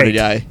 he's a Florida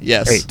guy.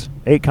 Yes.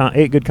 8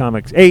 good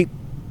comics. 8.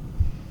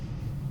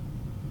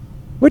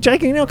 Which I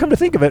can, come to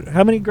think of it,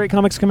 how many great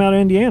comics come out of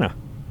Indiana?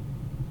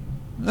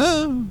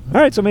 All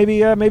right, so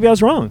maybe I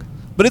was wrong.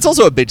 But it's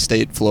also a big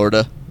state,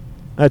 Florida.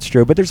 That's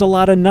true, but there's a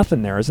lot of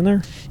nothing there, isn't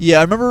there? Yeah,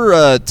 I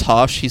remember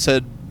Tosh, he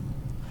said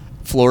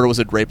Florida was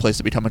a great place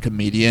to become a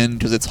comedian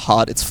because it's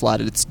hot, it's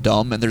flat, and it's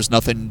dumb, and there's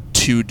nothing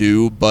to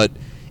do but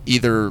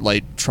either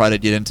try to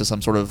get into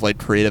some sort of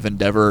creative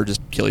endeavor or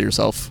just kill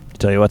yourself.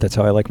 Tell you what, that's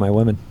how I like my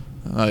women.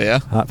 Oh yeah,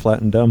 hot,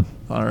 flat, and dumb.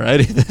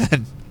 Alrighty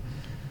then.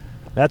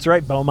 That's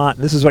right, Beaumont.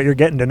 This is what you're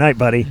getting tonight,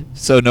 buddy.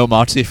 So no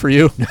Moxie for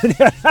you.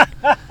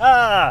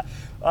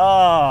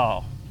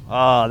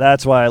 Oh,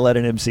 that's why I let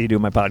an MC do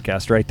my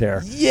podcast right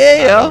there.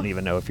 Yeah. I don't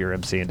even know if you're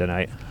MCing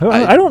tonight.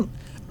 I don't.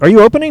 Are you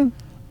opening?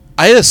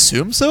 I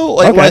assume so.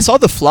 When I saw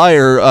the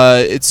flyer,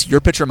 it's your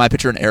picture, my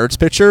picture, and Eric's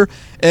picture,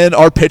 and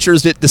our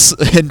pictures get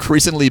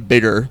increasingly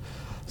bigger.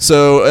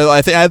 So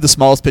I think I have the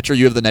smallest picture,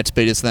 you have the next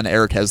biggest, and then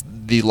Eric has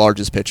the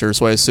largest picture.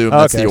 So I assume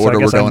that's the order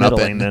we're going up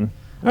in. Then.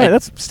 All right,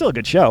 that's still a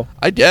good show.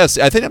 I guess.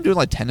 I think I'm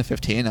doing 10 to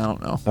 15. I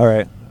don't know. All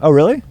right. Oh,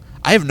 really?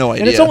 I have no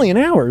idea. And it's only an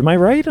hour. Am I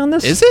right on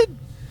this? Is it?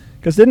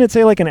 Because didn't it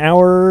say an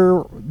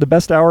hour, the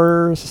best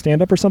hour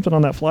stand-up or something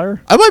on that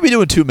flyer? I might be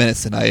doing 2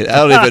 minutes tonight. I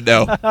don't even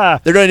know.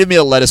 They're going to give me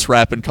a lettuce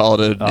wrap and call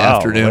it an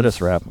afternoon. Lettuce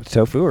wrap.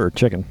 Tofu or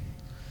chicken?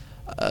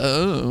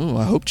 Oh,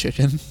 I hope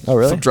chicken. Oh,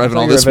 really? If I'm driving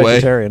all you're this a way.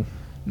 Vegetarian.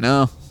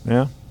 No.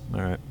 Yeah?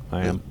 All right.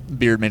 I am.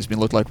 Beard makes me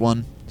look like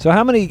one. So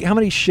how many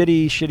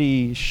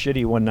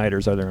shitty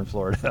one-nighters are there in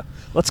Florida?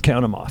 Let's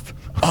count them off.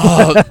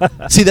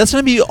 See, that's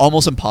going to be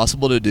almost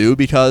impossible to do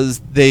because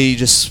they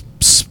just...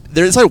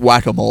 It's like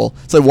whack-a-mole.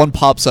 It's like one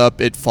pops up,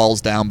 it falls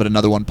down, but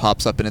another one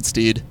pops up in its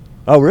stead.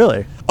 Oh,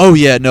 really? Oh,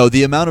 yeah, no.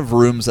 The amount of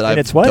rooms that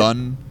I've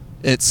done...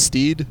 It's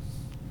steed.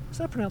 Is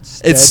that pronounced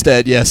stead? It's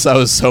stead, yes. I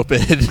was hoping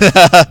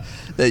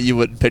that you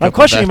wouldn't pick up on that. I'm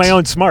questioning my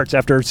own smarts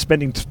after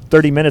spending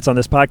 30 minutes on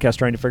this podcast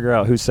trying to figure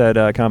out who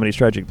said comedy's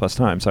tragic plus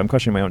time. So I'm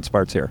questioning my own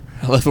smarts here.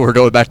 I love that we're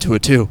going back to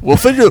it, too. We'll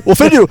get to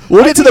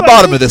the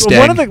bottom of this,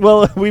 gang.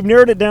 We've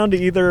narrowed it down to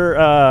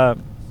either...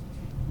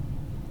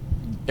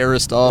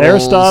 Aristotle,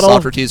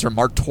 Socrates, or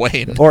Mark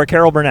Twain. Or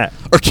Carol Burnett.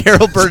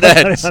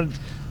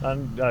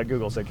 On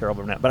Google said Carol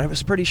Burnett, but I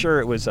was pretty sure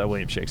it was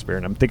William Shakespeare,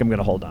 and I think I'm going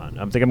to hold on.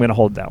 I think I'm going to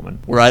hold that one.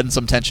 We're adding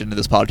some tension to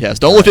this podcast.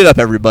 Don't look it up,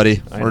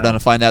 everybody. We're going to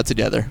find out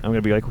together. I'm going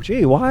to be like,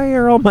 gee, why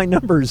are all my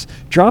numbers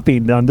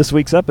dropping on this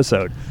week's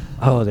episode?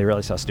 Oh, they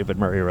really saw stupid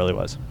Murray really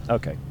was.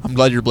 Okay. I'm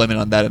glad you're blaming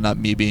on that and not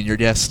me being your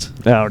guest.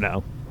 Oh,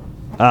 no.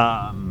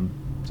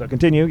 So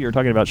continue. You're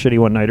talking about shitty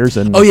one-nighters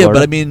in Oh, yeah,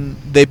 Florida. but I mean,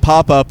 they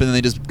pop up and then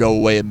they just go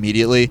away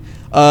immediately.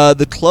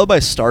 The club I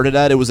started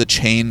at, it was a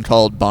chain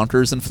called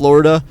Bonkers in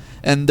Florida,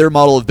 and their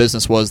model of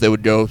business was they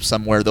would go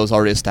somewhere that was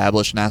already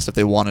established and ask if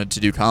they wanted to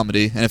do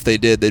comedy, and if they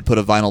did, they'd put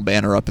a vinyl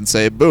banner up and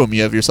say, boom,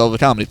 you have yourself a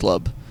comedy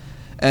club.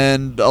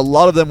 And a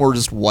lot of them were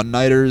just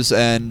one-nighters,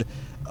 and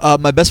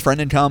my best friend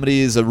in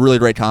comedy is a really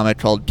great comic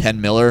called Ken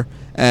Miller,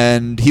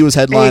 and he was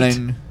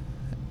headlining...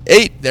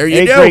 8. There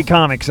you go. 8 great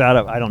comics out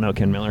of... I don't know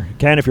Ken Miller.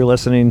 Ken, if you're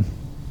listening,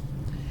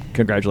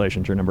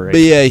 congratulations, you're number 8. But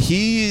yeah,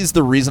 he's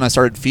the reason I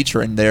started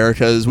featuring there,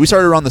 because we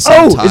started around the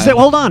same time.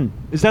 Hold on.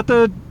 Is that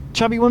the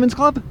Chubby Women's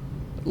Club?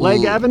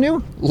 Leg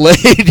Avenue?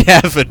 Leg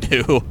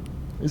Avenue.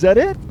 Is that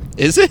it?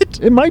 Is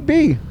it? It might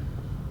be.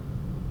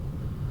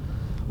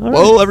 All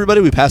well, right. everybody,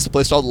 we passed a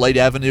place called Leg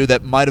Avenue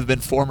that might have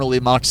been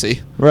formerly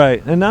Moxie.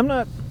 Right, and I'm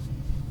not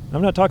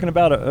talking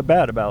about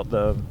about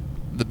the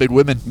big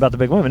women. About the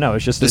big women. No,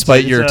 it's just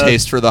despite your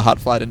taste for the hot,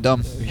 flat, and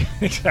dumb.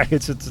 Exactly.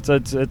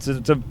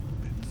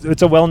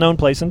 It's a well-known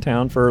place in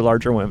town for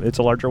larger women. It's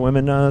a larger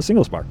women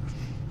singles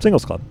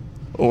club.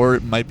 Or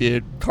it might be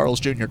a Carl's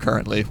Jr.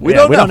 currently. We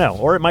don't know.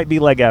 Or it might be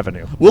Leg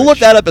Avenue. We'll look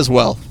that up as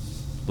well.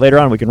 Later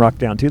on, we can rock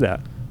down to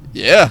that.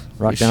 Yeah.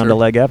 Rock down to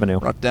Leg Avenue.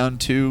 Rock down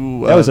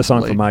to... that was a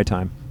song from my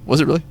time.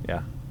 Was it really?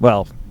 Yeah.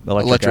 Well,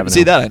 Electric Avenue.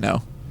 See, that I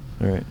know.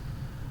 All right.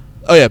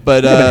 Oh, yeah,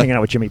 but... I've been hanging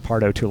out with Jimmy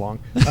Pardo too long.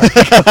 All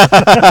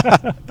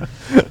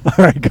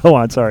right, go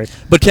on. Sorry.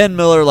 But Ken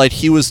Miller, like,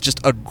 he was just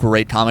a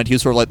great comic. He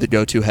was sort of like the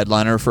go-to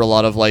headliner for a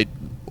lot of, like,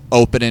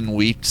 opening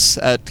weeks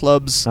at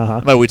clubs.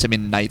 By weeks, I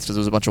mean nights, because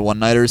there was a bunch of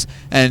one-nighters.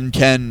 And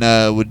Ken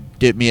would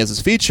get me as his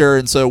feature,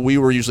 and so we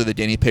were usually the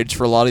guinea pigs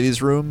for a lot of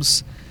these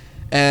rooms.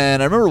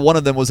 And I remember one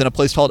of them was in a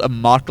place called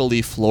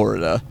Immokalee,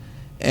 Florida.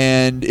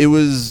 And it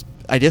was,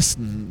 I guess,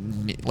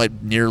 like,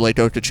 near Lake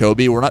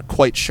Okeechobee. We're not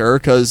quite sure,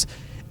 because...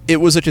 it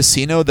was a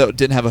casino that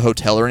didn't have a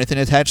hotel or anything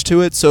attached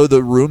to it, so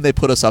the room they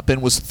put us up in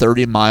was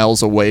 30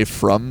 miles away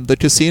from the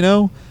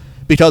casino,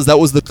 because that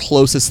was the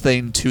closest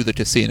thing to the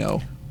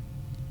casino.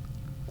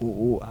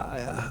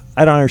 I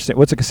don't understand.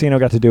 What's a casino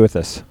got to do with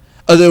this?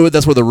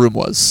 That's where the room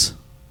was.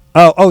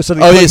 So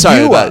they put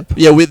you up.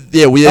 We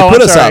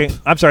put us up.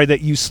 I'm sorry that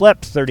you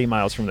slept 30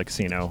 miles from the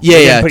casino.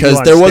 Yeah, because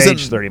there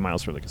wasn't 30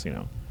 miles from the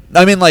casino.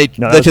 I mean, like,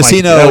 the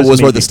casino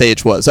was where the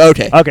stage was.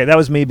 Okay, that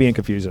was me being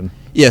confusing.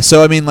 Yeah,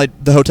 so, I mean, like,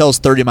 the hotel's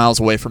 30 miles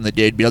away from the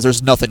gig because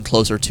there's nothing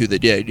closer to the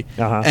gig.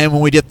 And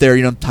when we get there,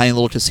 tiny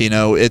little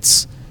casino,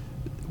 it's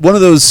one of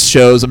those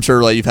shows, I'm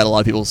sure, like, you've had a lot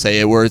of people say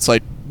it, where it's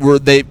like,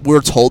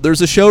 we're told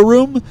there's a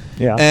showroom,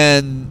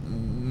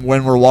 and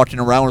when we're walking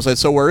around, we're like,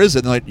 so where is it?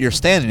 And they're like, you're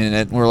standing in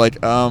it. And we're like,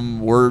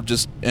 we're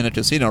just in a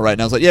casino right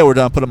now. It's like, yeah, we're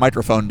going to put a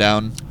microphone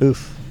down.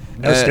 Oof.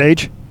 No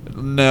stage?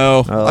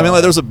 No. I mean,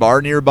 like, there's a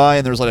bar nearby,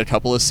 and there's, like, a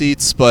couple of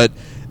seats, but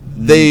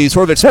they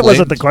sort of explained... That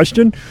wasn't the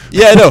question?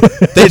 Yeah, no.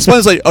 They explained,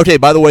 it's like, okay,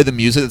 by the way, the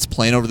music that's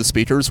playing over the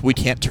speakers, we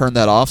can't turn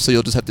that off, so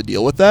you'll just have to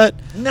deal with that.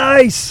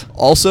 Nice!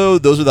 Also,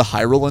 those are the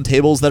high-rolling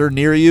tables that are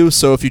near you,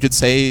 so if you could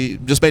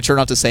just make sure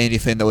not to say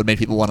anything that would make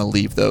people want to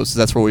leave those.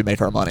 That's where we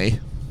make our money.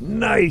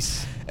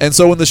 Nice! And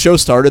so when the show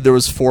started, there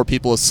was 4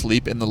 people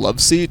asleep in the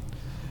love seat.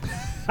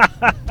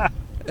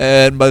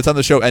 And by the time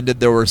the show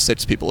ended, there were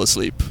 6 people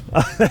asleep.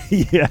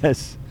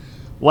 Yes.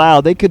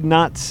 Wow, they could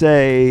not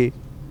say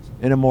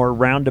in a more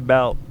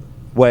roundabout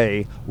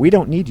way, we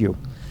don't need you.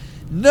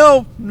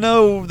 No,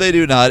 they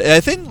do not. And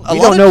I think we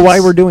don't know why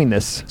we're doing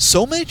this.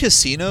 So many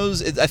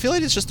casinos, I feel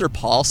like it's just their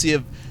policy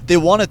of they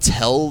want to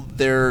tell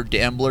their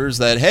gamblers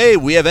that, hey,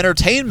 we have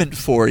entertainment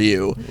for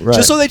you. Right.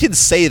 Just so they can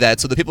say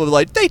that, so the people are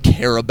like, they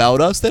care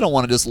about us. They don't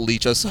want to just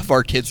leech us of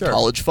our kids'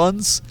 college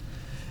funds.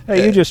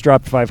 Hey, you just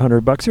dropped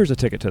 $500. Here's a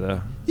ticket to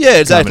the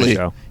exactly.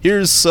 show.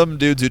 Here's some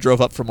dudes who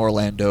drove up from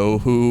Orlando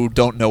who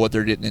don't know what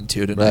they're getting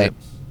into tonight.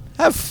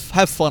 Right.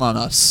 Have fun on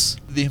us.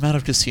 The amount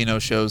of casino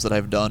shows that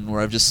I've done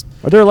where I've just...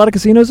 Are there a lot of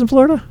casinos in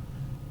Florida?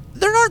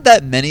 There aren't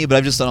that many, but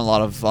I've just done a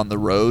lot of on the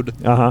road.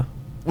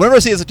 Whenever I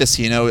see it's a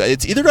casino,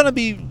 it's either going to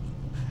be...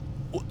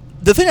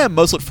 The thing I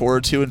most look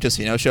forward to in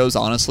casino shows,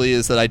 honestly,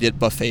 is that I get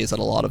buffets at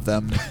a lot of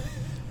them.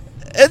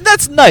 And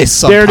that's nice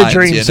sometimes, Dare to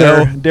dream,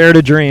 sir. Dare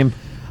to dream.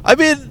 I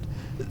mean...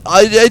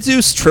 I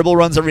do triple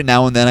runs every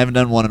now and then. I haven't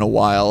done one in a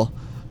while.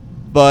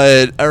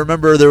 But I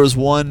remember there was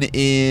one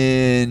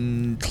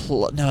in...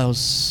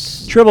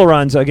 Triple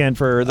runs, again,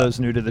 for those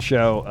new to the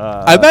show.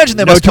 I imagine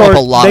they must come up a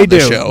lot on the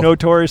show.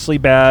 Notoriously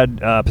bad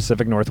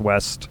Pacific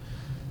Northwest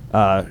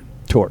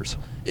tours.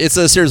 It's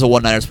a series of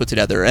one-nighters put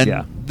together.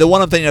 And the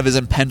one I'm thinking of is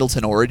in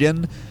Pendleton,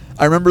 Oregon.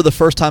 I remember the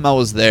first time I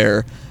was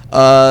there,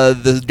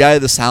 the guy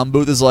at the sound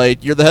booth is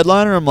like, you're the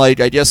headliner? I'm like,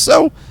 I guess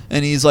so.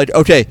 And he's like,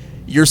 okay,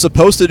 you're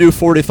supposed to do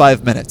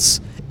 45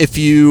 minutes. If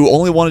you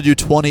only want to do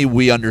 20,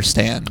 we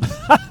understand.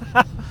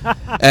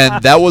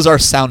 And that was our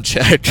sound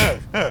check.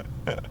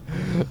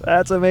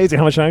 That's amazing.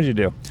 How much time did you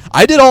do?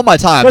 I did all my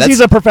time. Because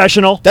he's a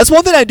professional. That's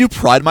one thing I do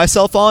pride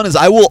myself on, is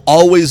I will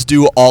always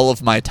do all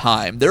of my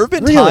time. There have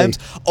been times,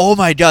 oh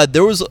my God,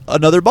 there was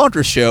another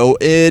Bonkers show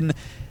in...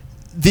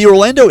 The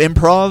Orlando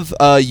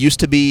Improv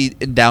used to be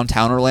in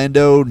downtown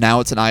Orlando.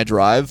 Now it's an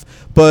iDrive.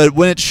 But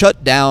when it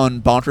shut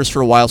down, Bonkers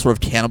for a while sort of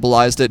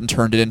cannibalized it and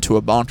turned it into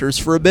a Bonkers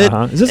for a bit.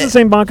 Is this the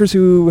same Bonkers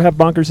who have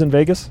Bonkers in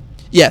Vegas?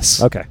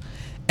 Yes. Okay.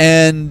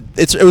 And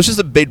it was just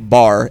a big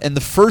bar. And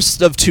the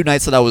first of 2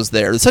 nights that I was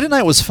there, the second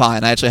night was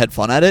fine. I actually had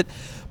fun at it.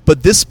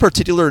 But this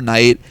particular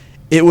night,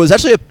 it was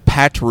actually a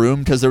packed room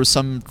because there was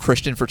some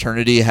Christian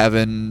fraternity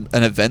having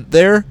an event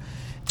there.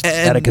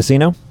 And at a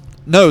casino?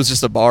 No, it was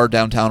just a bar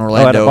downtown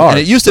Orlando. At a bar. And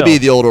it used to be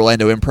the old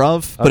Orlando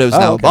Improv, but it was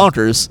now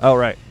Bonkers. Oh,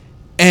 right.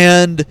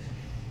 And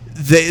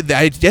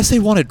I guess they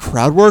wanted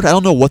crowd work. I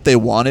don't know what they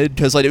wanted,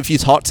 because like if you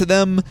talk to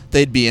them,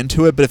 they'd be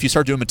into it, but if you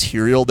start doing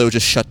material, they would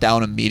just shut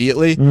down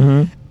immediately.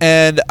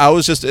 And I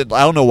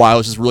don't know why, I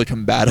was just really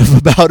combative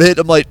about it.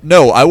 I'm like,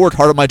 no, I worked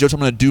hard on my jokes. I'm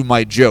going to do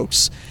my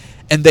jokes.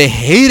 And they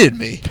hated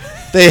me.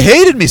 They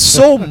hated me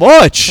so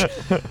much.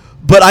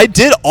 But I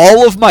did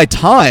all of my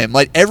time,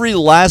 like every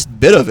last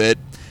bit of it.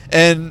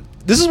 And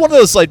this is one of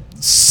those like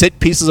sick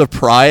pieces of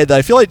pride that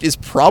I feel like is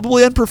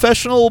probably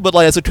unprofessional, but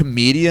like as a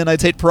comedian, I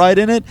take pride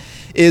in it.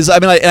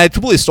 I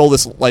completely stole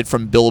this like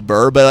from Bill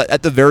Burr, but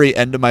at the very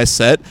end of my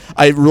set,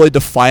 I really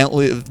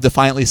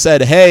defiantly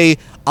said, "Hey,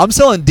 I'm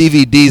selling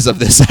DVDs of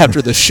this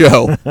after the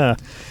show."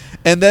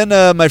 And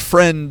then my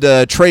friend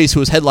Trace,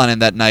 who was headlining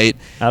that night,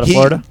 out of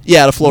Florida,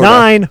 yeah, out of Florida,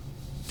 9.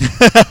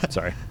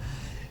 Sorry.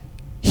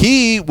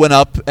 he went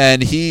up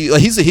and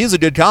he's a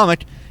good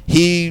comic.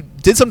 He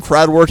did some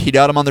crowd work. He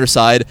got him on their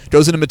side.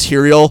 Goes into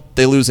material.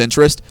 They lose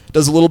interest.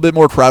 Does a little bit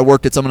more crowd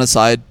work. Gets them on his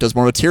side. Does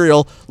more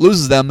material.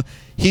 Loses them.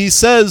 He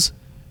says,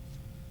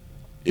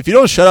 if you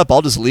don't shut up,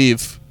 I'll just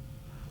leave.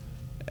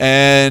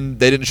 And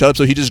they didn't shut up,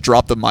 so he just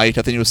dropped the mic.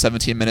 I think it was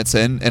 17 minutes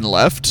in and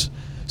left.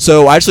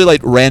 So I actually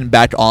ran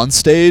back on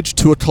stage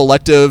to a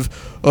collective,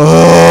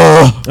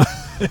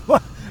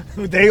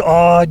 They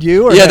awed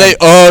you? Or they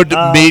awed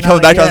me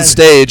coming back on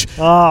stage.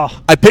 Oh.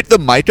 I picked the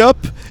mic up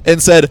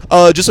and said,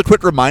 just a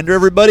quick reminder,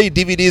 everybody,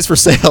 DVDs for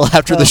sale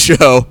after the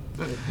show.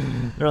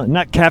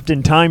 Not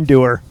Captain Time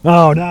Doer.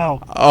 Oh,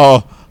 no.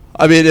 Oh,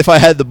 I mean, if I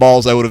had the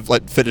balls, I would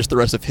have finished the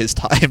rest of his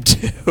time,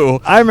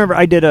 too. I remember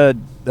I did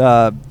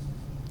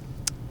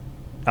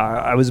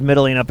I was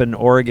middling up in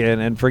Oregon,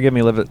 and forgive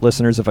me,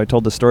 listeners, if I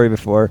told the story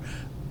before.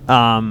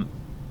 The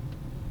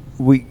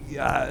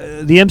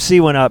MC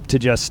went up to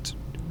just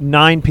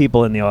 9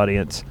 people in the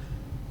audience.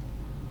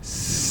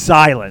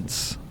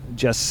 Silence.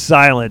 Just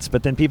silence.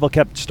 But then people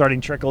kept starting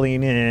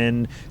trickling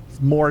in.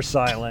 More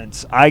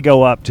silence. I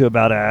go up to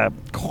about a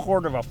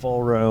quarter of a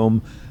full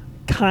room.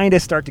 Kind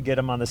of start to get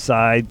them on the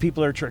side.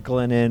 People are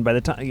trickling in. By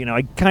the time,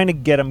 I kind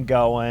of get them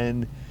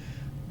going.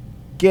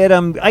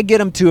 I get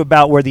them to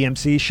about where the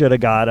MC should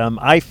have got them.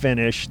 I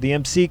finish. The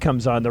MC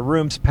comes on. The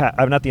room's packed.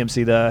 Not the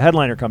MC. The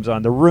headliner comes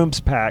on. The room's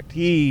packed.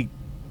 He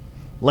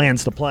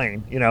lands the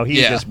plane.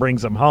 He just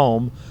brings them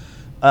home.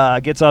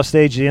 Gets off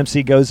stage. The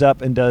MC goes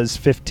up and does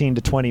 15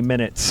 to 20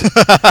 minutes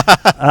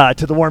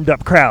to the warmed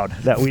up crowd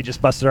that we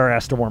just busted our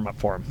ass to warm up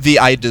for him.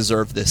 I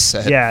deserve this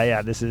set.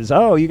 Yeah. This is,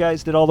 you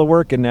guys did all the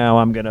work, and now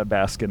I'm gonna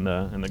bask in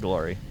the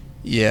glory.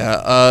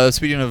 Yeah.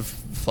 Speaking of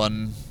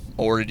fun,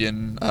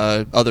 Oregon,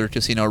 other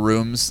casino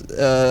rooms.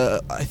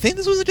 I think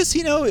this was a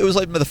casino. It was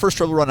the first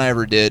travel run I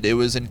ever did. It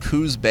was in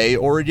Coos Bay,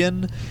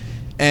 Oregon,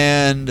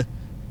 and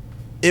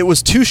it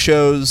was 2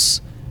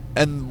 shows.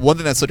 And one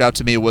thing that stuck out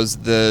to me was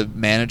the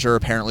manager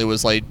apparently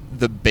was the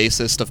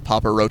bassist of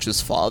Papa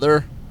Roach's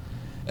father,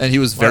 and he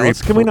was very.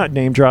 Can we not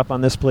name drop on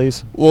this,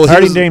 please? Well, I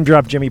already name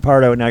dropped Jimmy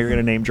Pardo, and now you're going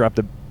to name drop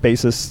the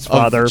bassist's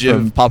father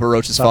from Papa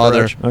Roach's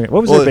father. Roach. Okay,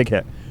 what was their big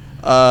hit?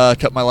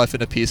 Cut My Life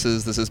into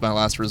Pieces. This Is My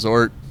Last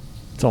Resort.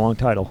 It's a long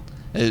title.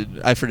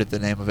 I forget the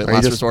name of it.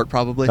 Last Resort,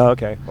 probably. Oh,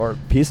 okay, or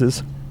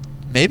Pieces.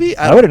 Maybe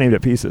I would have named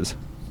it Pieces.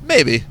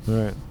 Maybe. All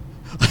right.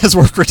 As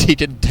we're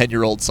critiquing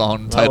 10-year-old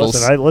song titles.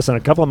 Listen, a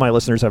couple of my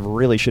listeners have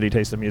really shitty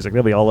taste in music.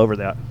 They'll be all over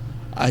that.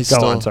 I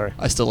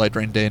still like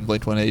Green Day and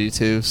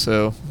Blink-182,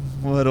 so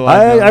what do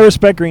I know? I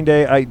respect Green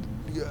Day. I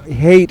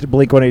hate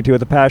Blink-182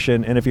 with a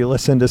passion, and if you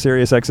listen to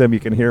Sirius XM, you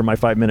can hear my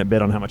 5-minute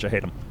bit on how much I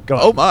hate them. Go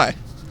on. Oh, my.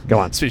 Go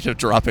on. Speaking of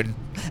dropping.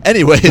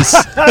 Anyways.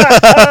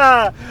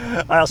 I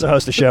also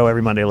host a show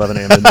every Monday, 11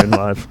 a.m. and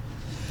live.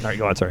 All right,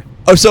 go on, sorry.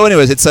 Oh, so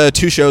anyways, it's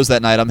 2 shows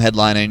that night I'm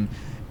headlining,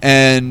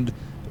 and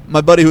my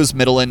buddy who was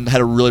middling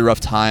had a really rough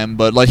time,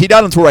 but he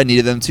got them to where I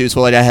needed them to,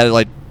 so I had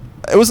it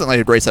wasn't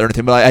a great set or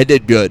anything, but I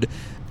did good.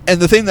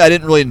 And the thing that I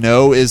didn't really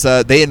know is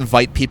they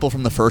invite people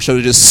from the first show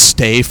to just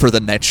stay for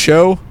the next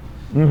show.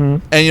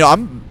 Mm-hmm. And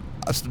I'm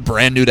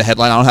brand new to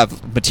headline. I don't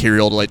have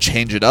material to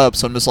change it up,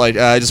 so I'm just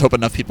I just hope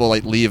enough people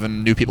leave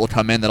and new people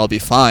come in that I'll be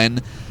fine.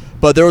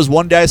 But there was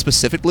one guy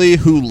specifically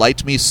who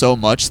liked me so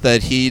much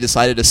that he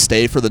decided to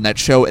stay for the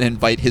next show and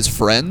invite his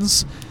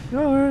friends.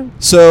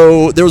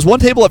 So there was one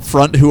table up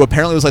front who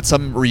apparently was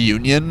some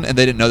reunion, and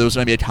they didn't know there was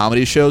going to be a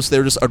comedy show, so they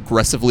were just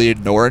aggressively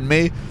ignoring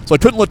me. So I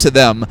couldn't look to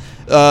them.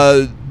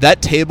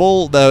 That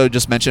table that I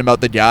just mentioned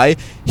about the guy,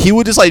 he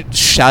would just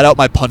shout out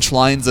my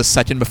punchlines a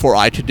second before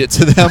I could get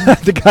to them.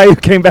 The guy who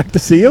came back to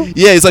see you?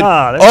 Yeah, he's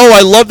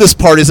I love this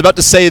part. He's about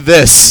to say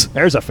this.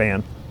 There's a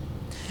fan.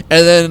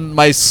 And then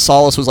my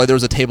solace was there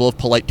was a table of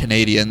polite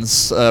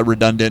Canadians,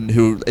 redundant,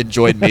 who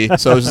enjoyed me.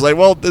 So I was just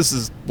well, this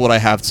is what I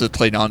have to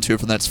cling on to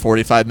for the next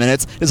 45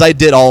 minutes, is I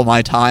did all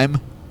my time,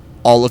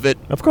 all of it.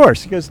 Of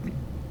course, because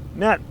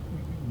Nat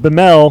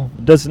Baimel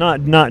does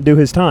not do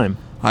his time.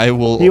 He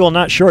will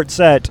not short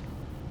set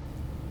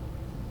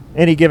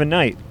any given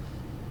night.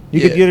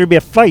 There'd be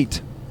a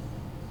fight.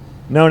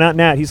 No, not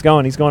Nat. He's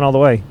going all the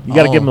way. You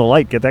got to give him the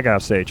light. Get that guy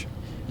off stage.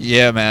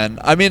 Yeah, man.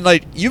 I mean,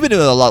 you've been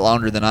doing it a lot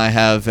longer than I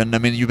have, and I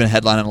mean, you've been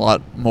headlining a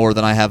lot more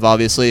than I have,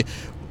 obviously.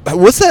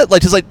 What's that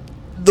like? Because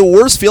the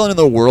worst feeling in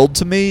the world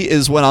to me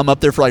is when I'm up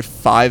there for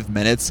 5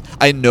 minutes.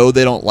 I know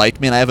they don't like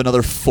me, and I have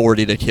another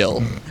 40 to kill,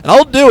 and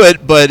I'll do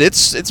it, but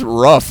it's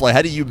rough.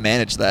 How do you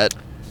manage that?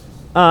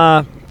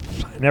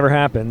 It never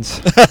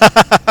happens.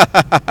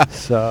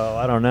 So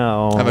I don't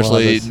know. I've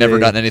actually never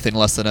gotten anything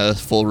less than a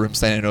full room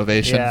standing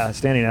ovation. Yeah,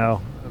 standing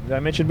O. Did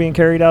I mention being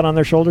carried out on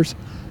their shoulders?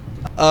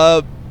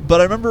 But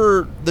I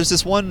remember there's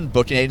this one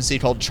booking agency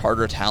called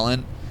Charter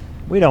Talent.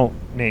 We don't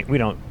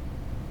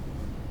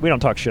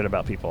talk shit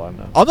about people. I'm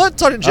not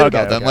talking shit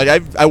about them.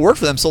 I work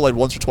for them still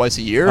once or twice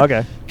a year.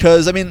 Okay.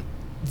 Because I mean,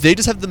 they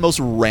just have the most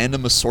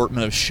random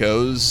assortment of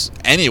shows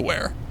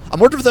anywhere. I'm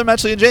working for them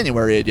actually in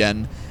January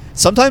again.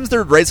 Sometimes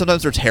they're great,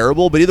 sometimes they're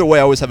terrible, but either way,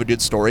 I always have a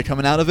good story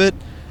coming out of it.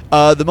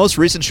 The most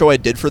recent show I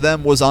did for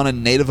them was on a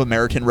Native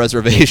American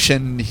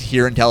reservation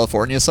here in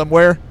California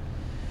somewhere.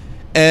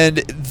 And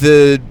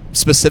the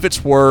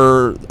specifics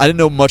were, I didn't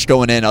know much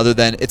going in other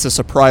than it's a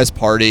surprise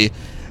party.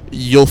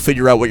 You'll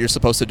figure out what you're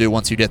supposed to do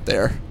once you get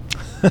there.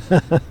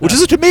 Which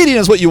as a comedian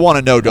is what you want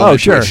to know going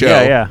into a show.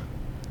 Yeah.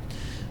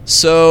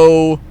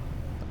 So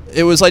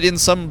it was like in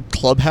some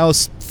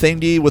clubhouse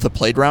thingy with a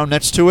playground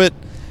next to it.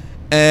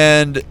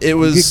 And it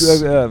was...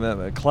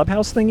 a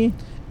clubhouse thingy?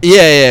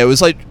 Yeah. It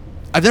was like...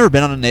 I've never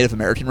been on a Native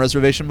American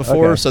reservation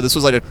before, so this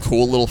was like a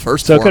cool little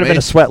first So for it could have me. been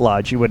a sweat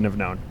lodge. You wouldn't have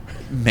known.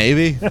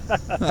 Maybe.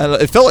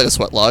 It felt like a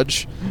sweat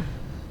lodge.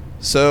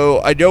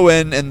 So I go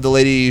in, and the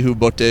lady who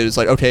booked it is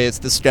like, okay, it's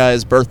this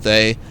guy's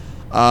birthday.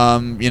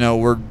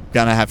 We're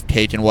going to have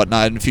cake and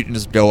whatnot, and if you can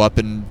just go up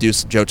and do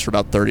some jokes for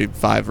about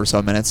 35 or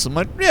so minutes. I'm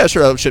like, yeah,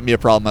 sure, that shouldn't be a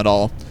problem at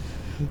all.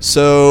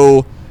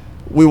 So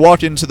we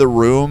walked into the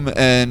room,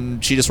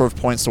 and she just sort of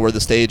points to where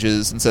the stage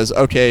is and says,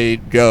 okay,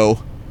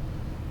 go.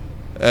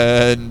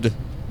 And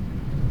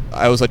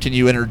I was like, can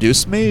you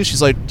introduce me?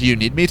 She's like, do you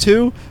need me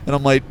to? And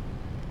I'm like,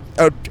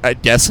 oh, I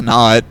guess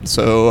not.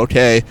 So,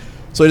 okay.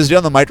 So I just get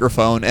on the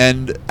microphone,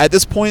 and at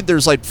this point,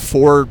 there's like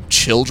 4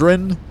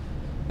 children.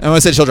 And when I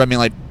say children, I mean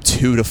like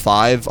 2 to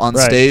 5 on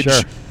stage,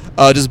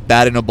 sure. Just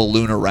batting a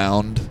balloon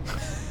around.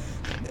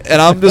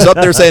 And I'm just up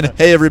there saying,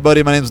 hey,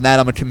 everybody, my name's Nat.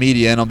 I'm a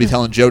comedian. I'll be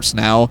telling jokes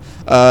now.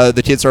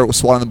 The kids start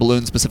swatting the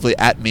balloon specifically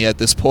at me at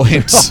this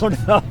point.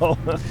 Oh,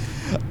 no.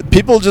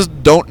 People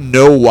just don't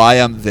know why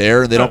I'm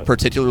there. They don't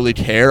particularly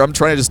care. I'm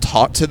trying to just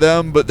talk to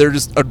them, but they're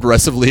just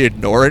aggressively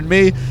ignoring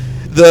me.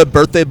 The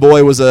birthday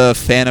boy was a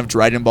fan of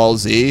Dragon Ball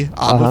Z.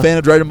 I'm a fan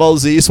of Dragon Ball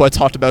Z, so I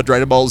talked about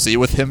Dragon Ball Z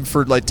with him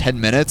for like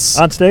 10 minutes.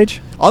 On stage?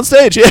 On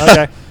stage, yeah.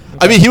 Okay.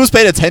 I mean, he was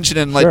paying attention,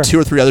 and like Sure. 2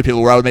 or 3 other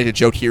people where I would make a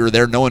joke here or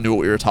there. No one knew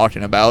what we were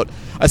talking about.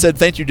 I said,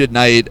 thank you, good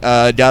night.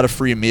 Got a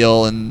free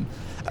meal, and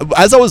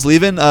as I was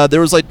leaving,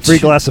 there was like... Free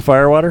glass of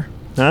fire water?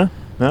 Huh?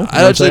 No?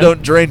 I actually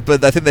don't drink,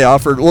 but I think they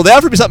offered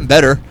me something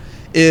better.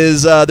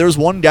 There was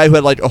one guy who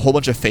had like a whole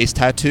bunch of face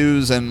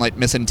tattoos and like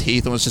missing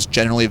teeth and was just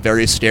generally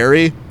very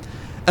scary.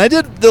 And I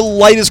did the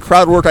lightest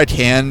crowd work I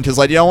can because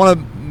like, I want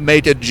to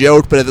make a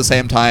joke, but at the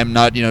same time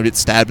not, get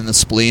stabbed in the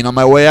spleen on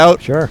my way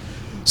out. Sure.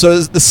 So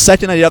the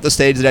second I get out the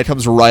stage, the guy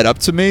comes right up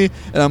to me,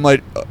 and I'm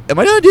like, am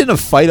I going to get in a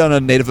fight on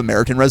a Native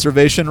American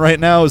reservation right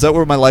now? Is that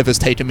where my life has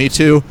taken me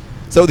to?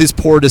 Is that what these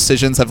poor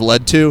decisions have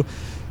led to?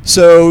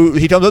 So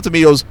he comes up to me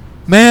and goes,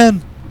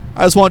 man,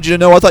 I just wanted you to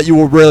know I thought you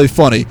were really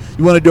funny.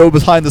 You want to go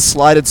behind the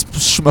slide and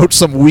smoke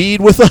some weed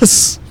with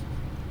us?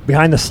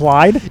 Behind the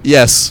slide?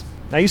 Yes.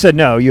 Now, you said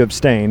no. You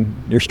abstain.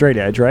 You're straight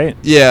edge, right?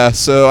 Yeah,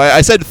 so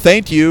I said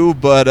thank you,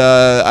 but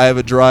I have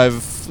a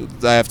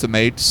drive I have to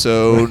make,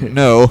 so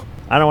no.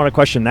 I don't want to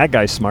question that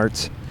guy's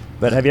smarts,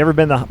 but have you ever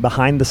been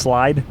behind the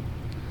slide?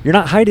 You're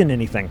not hiding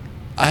anything.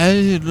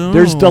 I don't know.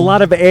 There's a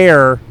lot of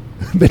air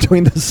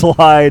between the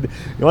slide.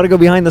 You want to go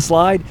behind the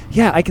slide?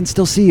 Yeah, I can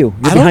still see you.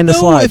 You're behind the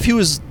slide. I don't know if he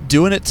was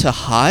doing it to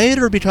hide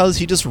or because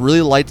he just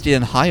really liked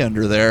getting high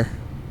under there.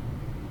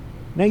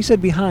 No, you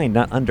said behind,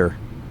 not under.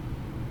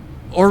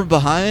 Or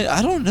behind?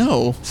 I don't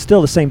know.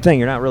 Still the same thing.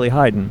 You're not really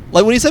hiding.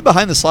 Like when he said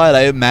behind the slide,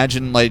 I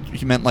imagined like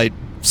he meant like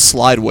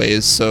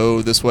slideways.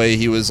 So this way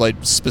he was like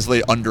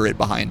specifically under it,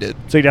 behind it.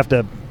 So you'd have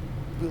to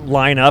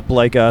line up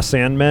like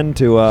Sandmen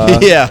to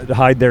to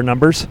hide their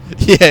numbers?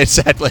 Yeah,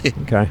 exactly.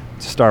 Okay.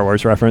 It's a Star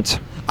Wars reference.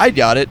 I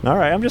got it. All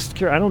right. I'm just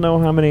curious. I don't know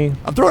how many.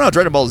 I'm throwing out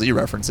Dragon Ball Z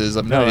references.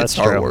 I'm not that's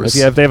Star true. Wars.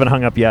 If they haven't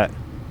hung up yet.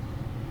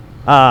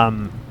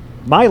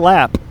 My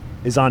lap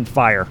is on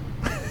fire.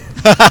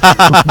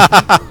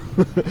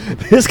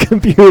 This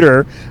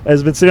computer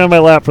has been sitting on my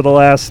lap for the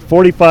last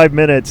 45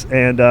 minutes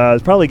and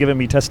it's probably given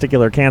me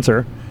testicular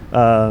cancer.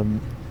 Well,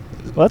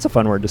 that's a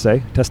fun word to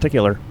say.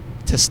 Testicular.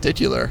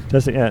 Testicular.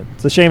 Yeah,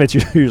 it's a shame it's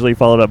usually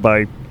followed up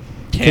by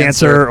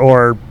cancer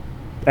or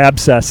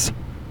abscess.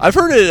 I've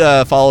heard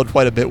it followed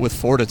quite a bit with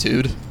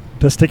fortitude.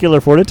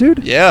 Testicular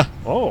fortitude? Yeah.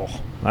 Oh,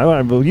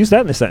 we'll use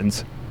that in a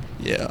sentence.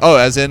 Yeah. Oh,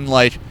 as in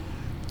like,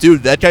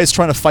 dude, that guy's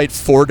trying to fight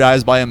 4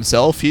 guys by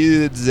himself.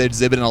 He's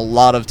exhibiting a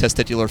lot of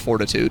testicular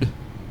fortitude.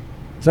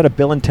 Is that a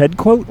Bill and Ted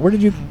quote? Where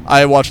did you...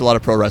 I watch a lot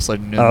of pro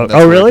wrestling.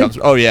 Oh, really?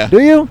 Oh, yeah. Do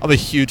you? I'm a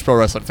huge pro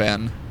wrestling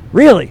fan.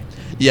 Really?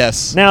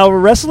 Yes. Now,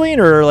 wrestling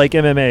or like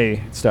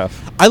MMA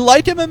stuff? I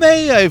like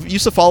MMA. I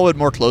used to follow it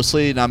more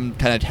closely, and I'm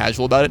kind of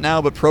casual about it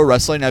now. But pro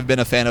wrestling, I've been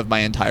a fan of my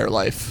entire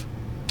life.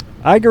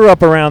 I grew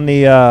up around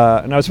the,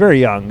 and I was very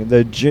young,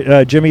 the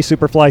Jimmy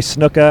Superfly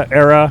Snuka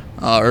era.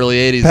 Early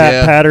 80s,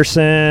 Pat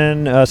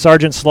Patterson,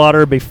 Sergeant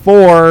Slaughter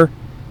before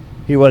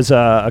he was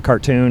a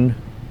cartoon.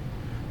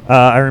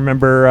 I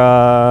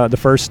remember the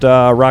first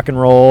Rock and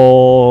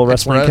Roll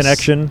Wrestling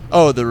Connection.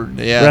 Oh,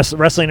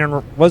 Wrestling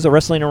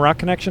and Rock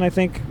Connection, I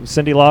think.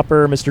 Cindy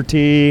Lauper, Mr.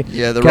 T,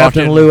 yeah, the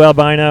Captain Lou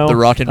Albino. The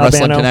Rock and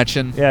Wrestling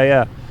Connection.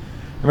 Yeah.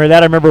 Remember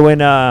that? I remember when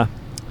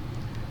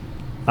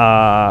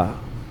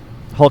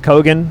Hulk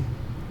Hogan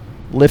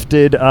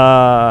lifted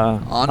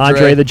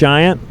Andre the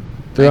Giant.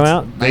 Threw him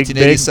out.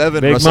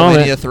 1987, big WrestleMania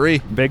moment. 3.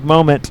 Big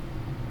moment.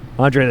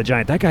 Andre the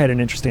Giant. That guy had an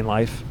interesting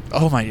life.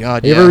 Oh, my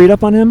God, You ever read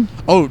up on him?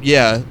 Oh,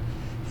 yeah.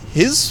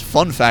 His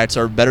fun facts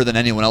are better than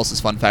anyone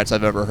else's fun facts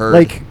I've ever heard.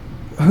 Like,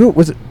 who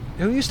was it?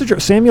 Who used to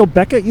drive? Samuel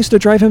Beckett used to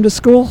drive him to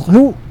school?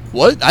 Who?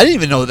 What? I didn't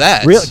even know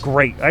that. Really?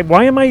 Great.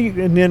 Why am I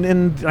I'm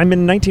in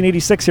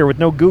 1986 here with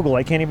no Google?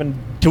 I can't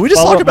even... Can we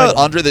just talk about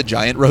Andre the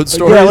Giant road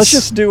stories? Yeah, let's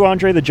just do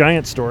Andre the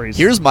Giant stories.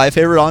 Here's my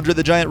favorite Andre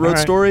the Giant road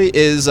story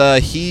is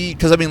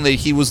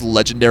because he was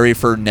legendary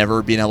for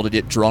never being able to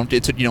get drunk.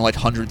 It took like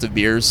hundreds of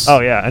beers. Oh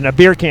yeah, and a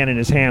beer can in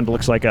his hand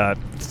looks like a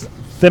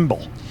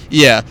thimble.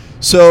 Yeah.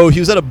 So he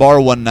was at a bar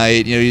one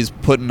night, he's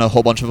putting a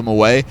whole bunch of them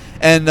away,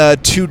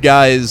 and two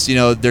guys,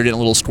 they're getting a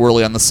little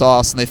squirrely on the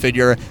sauce, and they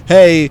figure,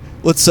 hey,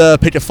 let's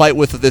pick a fight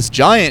with this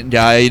giant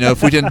guy.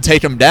 If we didn't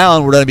take him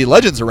down, we're going to be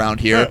legends around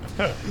here.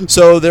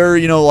 So they're,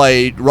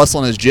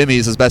 rustling his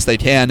jimmies as best they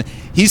can.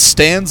 He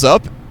stands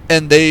up,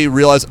 and they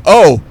realize,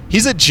 oh,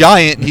 he's a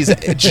giant, he's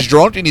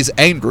drunk, and he's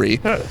angry.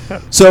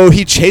 So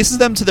he chases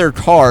them to their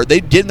car. They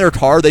get in their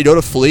car, they go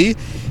to flee.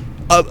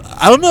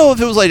 I don't know if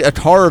it was like a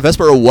car or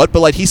Vespa or what,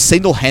 but he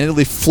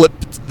single-handedly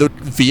flipped the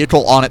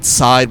vehicle on its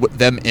side with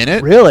them in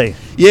it. Really?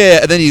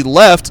 Yeah, and then he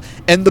left,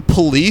 and the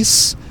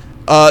police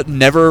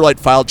never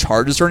filed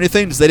charges or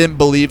anything because they didn't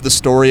believe the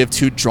story of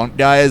two drunk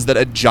guys that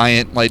a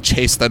giant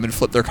chased them and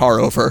flipped their car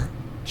over.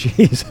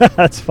 Jeez,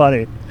 that's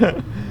funny.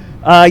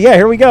 Yeah,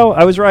 here we go.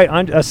 I was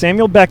right.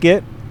 Samuel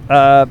Beckett,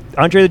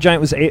 Andre the Giant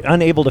was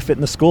unable to fit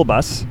in the school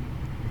bus.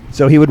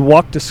 So he would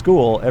walk to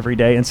school every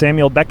day, and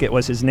Samuel Beckett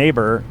was his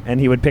neighbor, and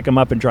he would pick him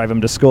up and drive him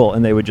to school,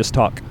 and they would just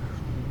talk.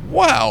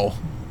 Wow.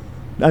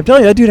 I'm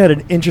telling you, that dude had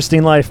an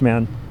interesting life,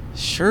 man.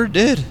 Sure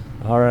did.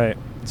 All right.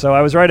 So I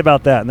was right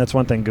about that, and that's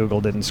one thing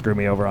Google didn't screw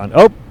me over on.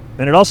 Oh,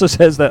 and it also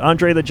says that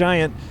Andre the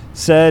Giant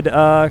said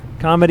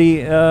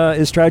comedy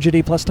is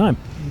tragedy plus time.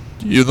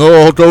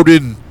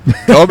 Gordon,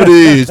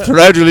 comedy is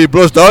tragedy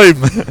plus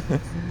time.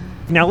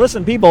 Now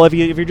listen, people, if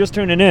you're just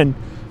tuning in,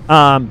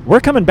 we're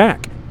coming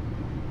back.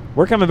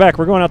 We're coming back.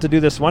 We're going out to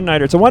do this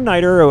one-nighter. It's a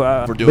one-nighter,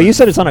 but you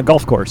said it's on a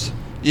golf course.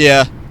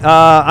 Yeah.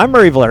 I'm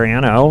Murray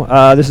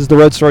Valeriano. This is the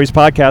Road Stories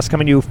podcast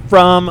coming to you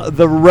from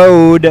the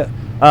road.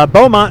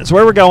 Beaumont is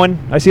where we're going.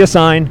 I see a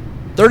sign.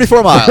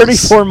 34 miles.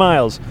 34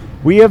 miles.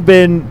 We've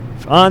been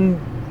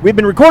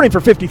recording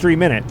for 53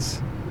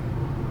 minutes.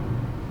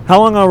 How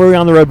long are we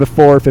on the road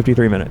before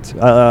 53 minutes?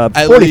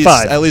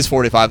 45. At least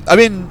 45. I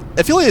mean,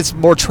 I feel like it's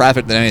more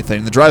traffic than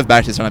anything. The drive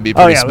back is going to be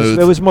pretty smooth.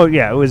 It was more.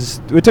 Yeah,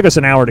 it took us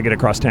an hour to get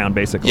across town,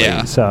 basically.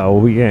 Yeah. So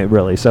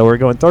really. So we're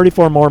going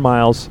 34 more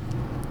miles.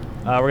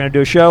 We're going to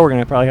do a show. We're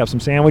going to probably have some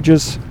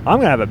sandwiches. I'm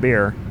going to have a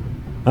beer.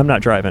 I'm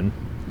not driving.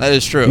 That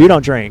is true. You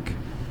don't drink.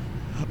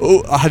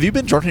 Oh, have you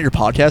been drunk on your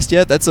podcast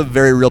yet? That's a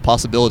very real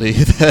possibility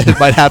that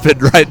might happen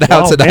right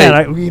now tonight.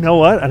 Man, you know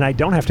what? And I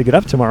don't have to get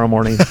up tomorrow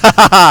morning.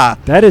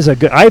 That is a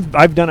good...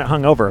 I've done it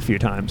hungover a few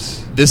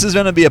times. This is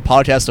going to be a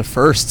podcast of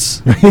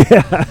firsts.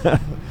 Yeah.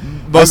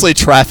 Mostly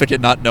traffic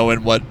and not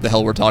knowing what the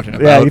hell we're talking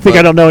about. Yeah, you think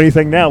I don't know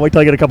anything now? Wait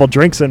till I get a couple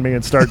drinks in me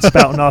and start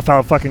spouting off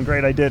how fucking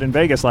great I did in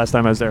Vegas last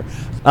time I was there.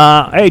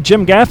 Hey,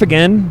 Jim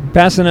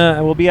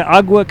Gaffigan, we'll be at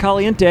Agua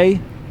Caliente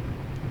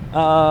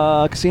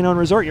Casino and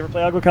Resort. You ever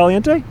play Agua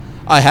Caliente?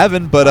 I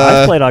haven't, but...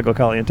 I've played Agua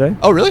Caliente.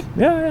 Oh, really?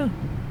 Yeah.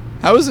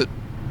 How is it?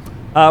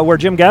 Where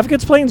Jim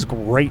Gaffigan's playing is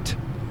great.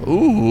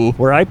 Ooh.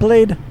 Where I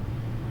played,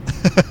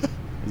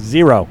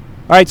 0. All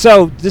right,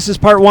 so this is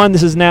part 1.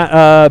 This is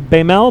Nat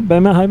Baimel.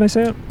 Baimel, how do I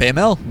say it?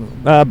 Baimel.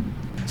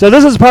 So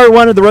this is part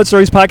 1 of the Road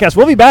Stories podcast.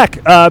 We'll be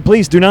back.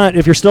 Please do not,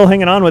 if you're still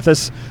hanging on with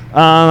us.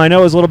 I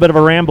know it was a little bit of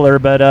a rambler,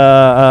 but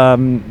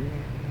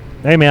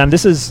hey, man,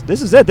 this is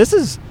it. This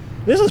is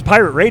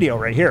pirate radio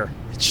right here.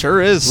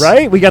 Sure is.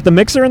 Right? We got the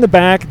mixer in the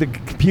back, the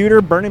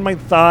computer burning my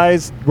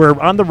thighs. We're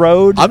on the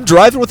road. I'm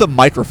driving with a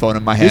microphone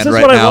in my hand right now. This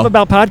is what I love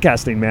about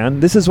podcasting,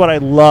 man. This is what I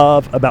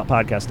love about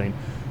podcasting.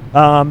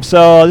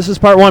 So this is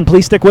part 1.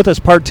 Please stick with us.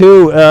 Part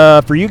 2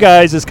 for you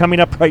guys is coming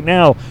up right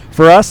now.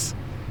 For us,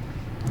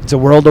 it's a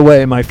world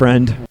away, my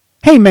friend.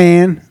 Hey,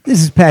 man.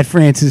 This is Pat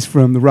Francis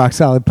from the Rock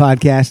Solid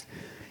Podcast.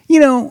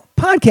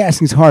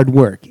 Podcasting is hard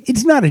work.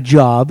 It's not a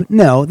job.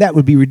 No, that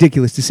would be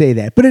ridiculous to say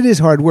that. But it is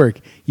hard work.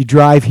 You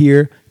drive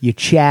here, you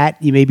chat,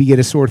 you maybe get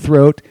a sore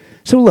throat.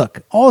 So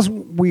look, all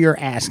we are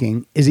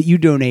asking is that you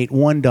donate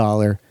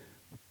 $1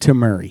 to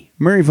Murray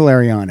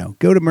Valeriano.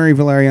 Go to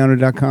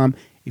murrayvaleriano.com.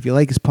 If you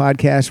like his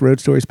podcast,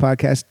 Road Stories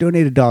Podcast,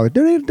 donate $1.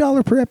 Donate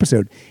 $1 per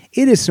episode.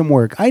 It is some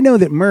work. I know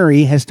that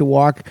Murray has to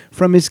walk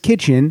from his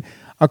kitchen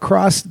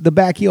across the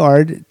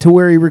backyard to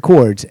where he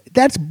records.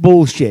 That's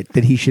bullshit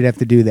that he should have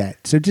to do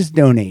that. So just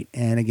donate.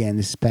 And again,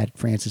 this is Pat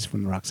Francis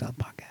from the Rock Solid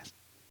Podcast.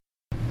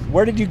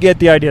 Where did you get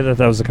the idea that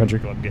was a country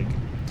club gig?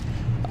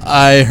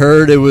 I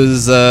heard it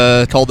was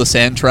called the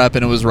Sand Trap,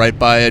 and it was right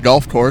by a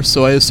golf course,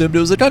 so I assumed it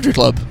was a country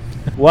club.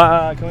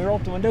 Well, can we roll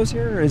up the windows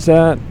here? Is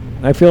that...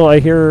 I feel I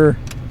hear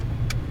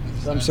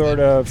some sort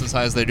of... It's as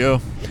high as they go.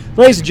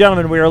 Ladies and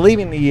gentlemen, we are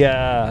leaving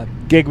the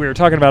gig we were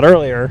talking about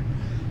earlier.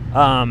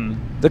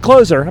 The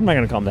closer, I'm not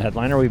going to call him the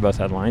headliner. We both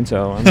headline,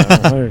 so I'm not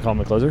going to call him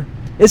the closer.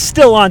 Is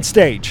still on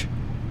stage.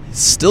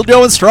 Still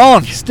going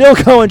strong. Still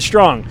going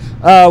strong.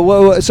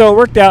 So it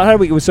worked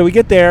out. So we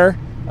get there.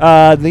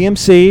 The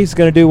MC is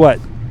going to do what?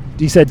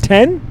 He said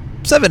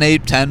 10? 7,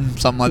 8, 10,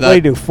 something like that. What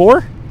did he do,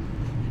 4?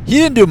 He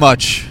didn't do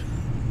much.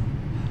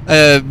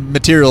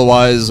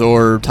 Material-wise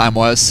or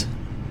time-wise?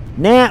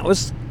 Nat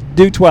was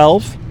do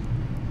 12.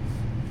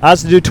 I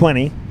was to do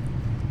 20.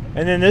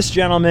 And then this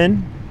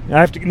gentleman,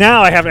 I guess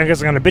I'm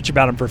going to bitch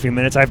about him for a few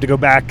minutes. I have to go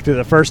back to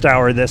the first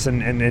hour of this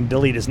and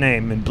delete his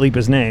name and bleep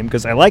his name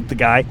because I like the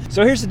guy.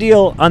 So here's the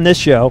deal on this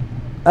show.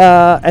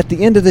 At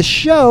the end of the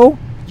show,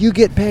 you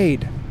get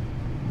paid.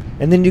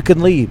 And then you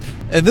can leave.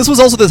 And this was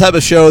also the type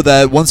of show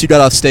that once you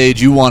got off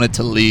stage, you wanted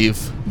to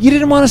leave. You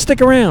didn't want to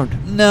stick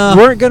around. No.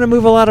 We weren't going to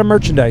move a lot of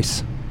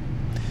merchandise.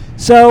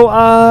 So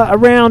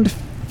around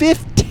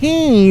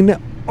 15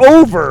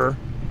 over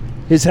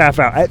his half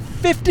hour. At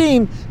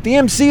 15, the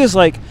MC is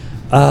like,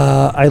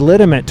 I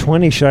lit him at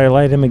 20. Should I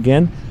light him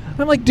again?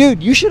 I'm like,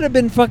 dude, you should have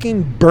been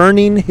fucking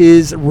burning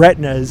his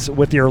retinas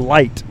with your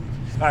light.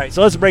 All right,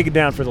 so let's break it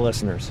down for the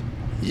listeners.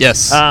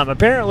 Yes.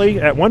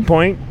 Apparently, at one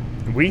point,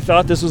 we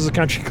thought this was a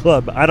country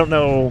club. I don't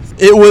know.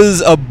 It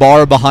was a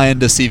bar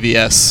behind a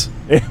CVS.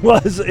 It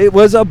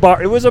was a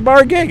bar. It was a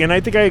bar gig, and I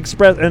think I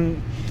expressed.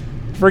 And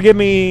forgive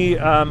me,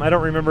 I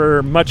don't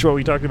remember much what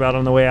we talked about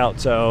on the way out.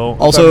 So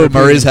also,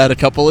 Murray's had a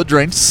couple of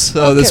drinks,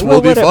 so okay, this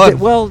will be fun.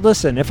 Well,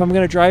 listen, if I'm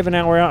going to drive an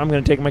hour out, I'm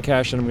going to take my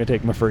cash and I'm going to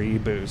take my free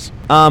booze.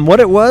 What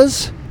it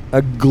was,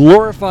 a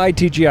glorified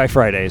TGI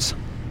Fridays.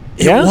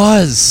 It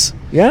was.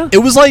 Yeah? It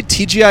was like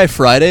TGI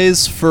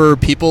Fridays for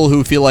people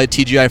who feel like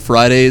TGI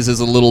Fridays is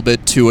a little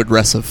bit too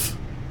aggressive.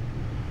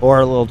 Or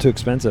a little too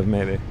expensive,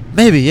 maybe.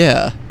 Maybe,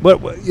 yeah.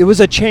 But it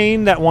was a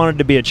chain that wanted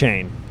to be a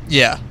chain.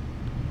 Yeah.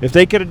 If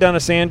they could have done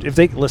if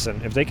they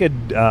could,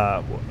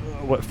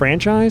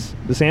 franchise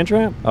the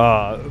Sandtrap?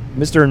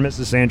 Mr. and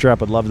Mrs.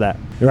 Sandtrap would love that.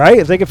 Right?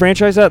 If they could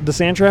franchise that, the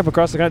Sandtrap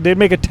across the country, they'd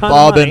make a ton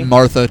Bob of money. and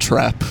Martha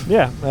Trap.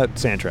 Yeah,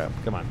 Sandtrap.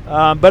 Come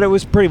on. But it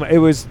was pretty much,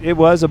 it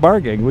was a bar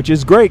gig, which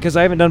is great because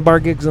I haven't done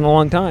bar gigs in a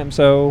long time.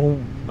 So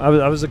I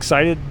was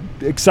excited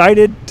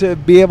to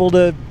be able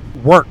to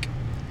work.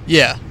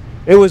 Yeah.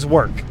 It was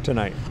work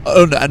tonight.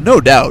 Oh,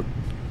 no doubt.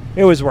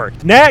 It was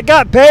work. Nat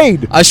got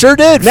paid. I sure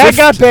did. Nat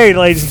got paid,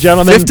 ladies and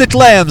gentlemen. 50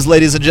 clams,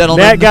 ladies and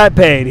gentlemen. Nat got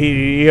paid.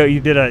 He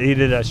did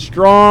a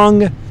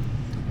strong.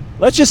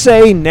 Let's just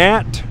say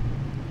Nat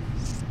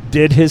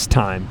did his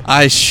time.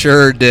 I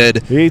sure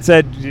did. He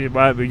said, "You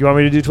want me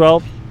to do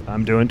 12?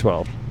 I'm doing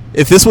 12."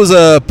 If this was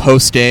a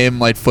post-game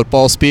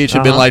football speech,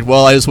 it'd been like,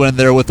 well, I just went in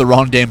there with the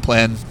wrong game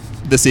plan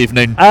this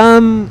evening.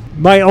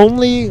 My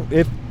only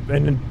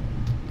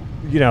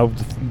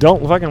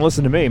don't fucking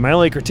listen to me. My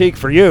only critique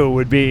for you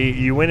would be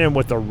you went in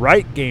with the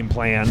right game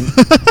plan.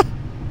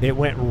 It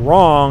went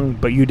wrong,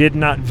 but you did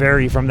not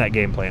vary from that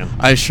game plan.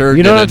 I sure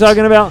You know what I'm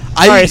talking about?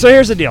 All right, so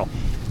here's the deal.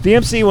 The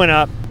MC went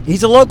up.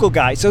 He's a local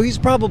guy, so he's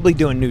probably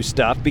doing new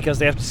stuff because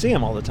they have to see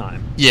him all the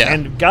time. Yeah.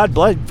 And God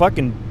bless,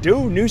 fucking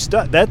do new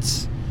stuff.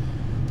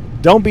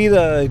 Don't be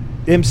the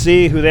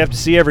MC who they have to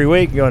see every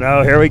week going,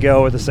 oh, here we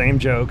go with the same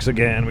jokes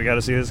again. We got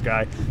to see this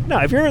guy. No,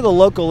 if you're the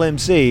local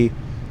MC,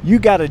 you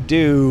got to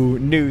do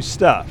new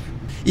stuff.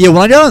 Yeah, when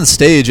I got on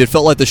stage, it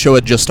felt like the show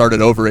had just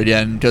started over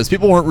again because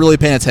people weren't really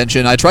paying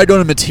attention. I tried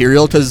doing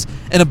material because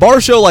in a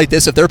bar show like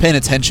this, if they're paying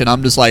attention,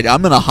 I'm just like,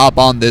 I'm going to hop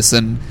on this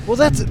and... Well,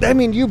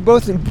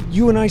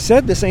 you and I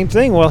said the same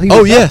thing while he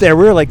was up there.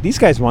 We were like, these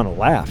guys want to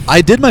laugh.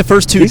 I did my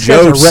first two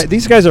jokes.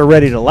 These guys are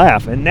ready to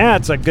laugh, and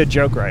Nat's a good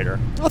joke writer.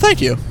 Oh,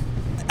 thank you.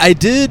 I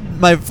did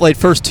my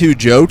first two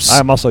jokes.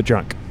 I'm also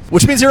drunk.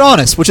 Which means you're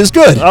honest, which is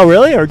good. Oh,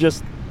 really? Or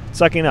just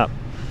sucking up?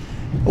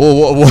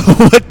 Well,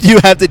 what do you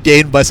have to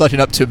gain by sucking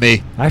up to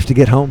me? I have to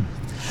get home.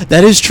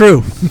 That is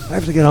true. I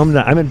have to get home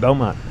now. I'm in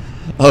Beaumont.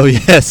 Oh,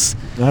 yes.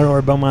 I don't know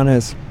where Beaumont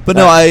is. But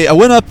no, I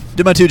went up,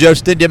 did my two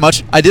jokes, didn't get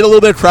much. I did a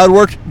little bit of crowd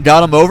work, got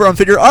them over. I'm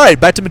figuring, all right,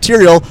 back to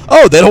material.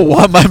 Oh, they don't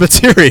want my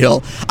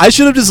material. I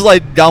should have just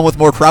gone with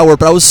more crowd work,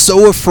 but I was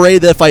so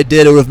afraid that if I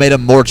did, it would have made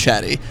them more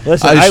chatty.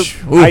 Listen,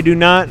 I do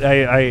not.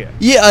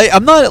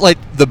 I'm not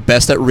the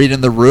best at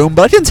reading the room,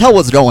 but I can tell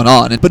what's going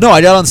on. But no,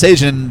 I got on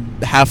stage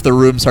and half the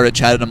room started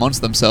chatting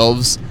amongst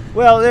themselves.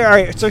 Well, all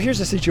right. So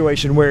here's a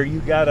situation where you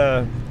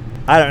gotta.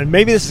 I don't know.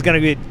 Maybe this is going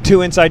to be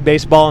too inside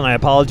baseball, and I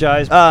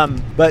apologize.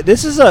 But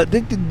this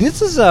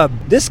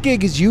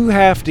gig is you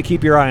have to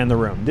keep your eye on the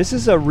room. This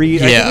is a read.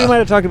 Yeah. I think we might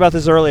have talked about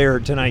this earlier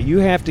tonight. You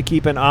have to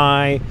keep an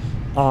eye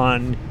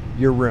on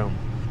your room.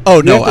 Oh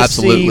you no, have to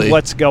absolutely. See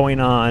what's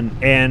going on,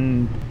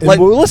 and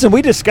listen,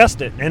 we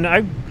discussed it, and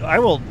I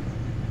will.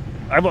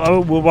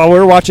 While we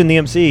were watching the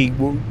MC,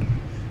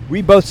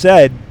 we both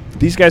said.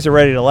 These guys are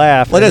ready to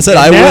laugh. Like I said,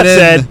 I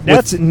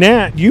went in.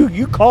 Nat,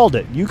 you called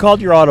it. You called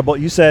your audible.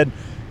 You said,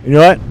 you know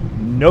what?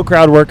 No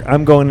crowd work.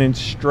 I'm going in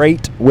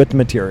straight with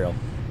material.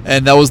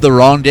 And that was the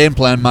wrong game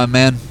plan, my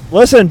man.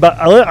 Listen, but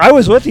I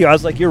was with you. I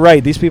was like, you're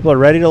right. These people are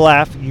ready to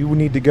laugh. You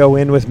need to go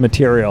in with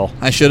material.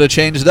 I should have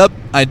changed it up.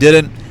 I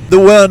didn't.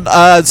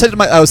 I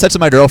was said to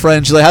my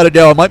girlfriend, she's like, how'd it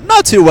go? I'm like,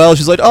 not too well.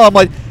 She's like, oh, I'm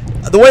like,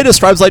 the way it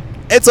describes,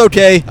 it's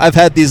okay. I've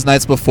had these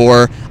nights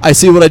before. I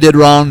see what I did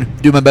wrong,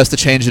 do my best to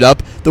change it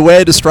up. The way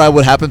I describe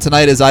what happened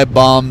tonight is I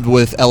bombed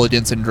with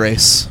elegance and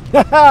grace.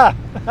 Because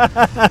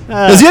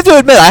you have to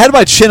admit, I had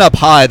my chin up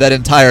high that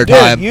entire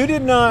time. Dude, you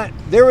did not.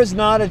 There was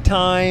not a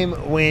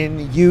time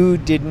when you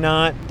did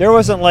not. There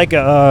wasn't like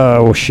a,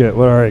 oh shit,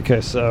 all right,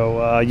 okay,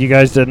 so you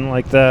guys didn't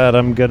like that.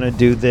 I'm going to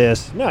do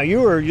this. No,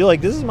 you're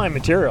like, this is my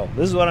material.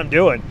 This is what I'm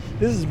doing.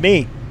 This is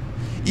me.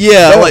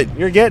 Yeah, So, like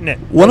you're getting it.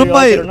 one whether of you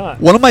like it or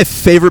not. my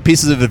favorite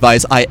pieces of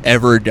advice I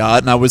ever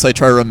got, and I always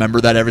try to remember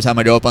that every time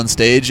I go up on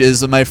stage,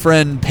 is my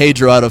friend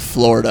Pedro out of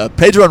Florida.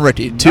 Pedro and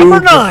Ricky,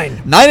 Number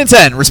 9 and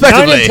 10,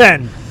 respectively. 9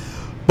 and 10.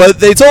 But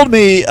they told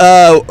me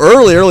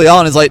early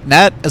on, is like,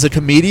 Nat, as a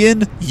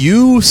comedian,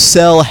 you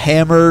sell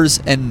hammers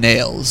and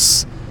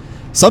nails.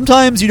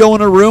 Sometimes you go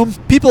in a room,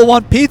 people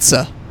want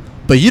pizza,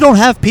 but you don't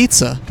have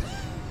pizza.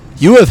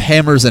 You have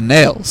hammers and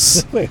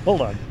nails. Wait, hold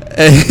on.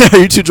 Are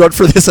you too drunk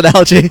for this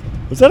analogy?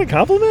 Was that a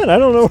compliment? I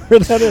don't know where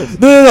that is.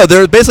 No.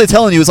 They're basically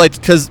telling you, it's like,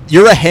 because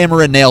you're a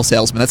hammer and nail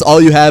salesman. That's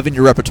all you have in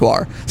your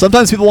repertoire.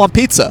 Sometimes people want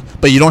pizza,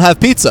 but you don't have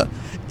pizza.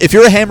 If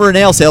you're a hammer and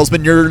nail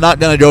salesman, you're not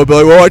going to go be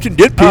like, well, I can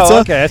get pizza. Oh,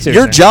 okay, that's what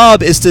your you're saying.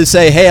 job is to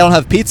say, hey, I don't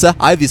have pizza.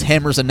 I have these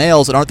hammers and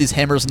nails, and aren't these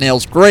hammers and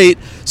nails great?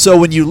 So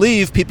when you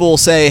leave, people will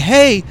say,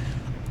 hey,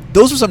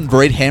 those are some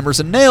great hammers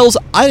and nails.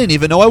 I didn't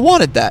even know I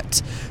wanted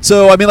that.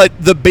 So, I mean, like,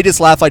 the biggest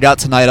laugh I got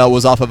tonight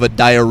was off of a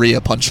diarrhea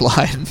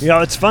punchline. You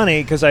know, it's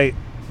funny because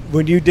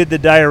when you did the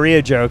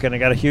diarrhea joke and I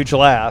got a huge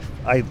laugh,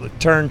 I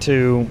turned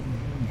to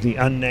the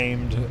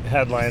unnamed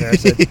headliner. I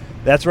said,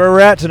 that's where we're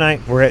at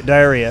tonight. We're at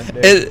diarrhea.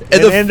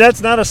 And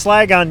that's not a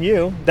slag on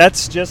you.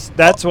 That's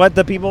what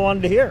the people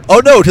wanted to hear.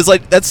 Oh, no, because,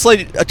 like, that's,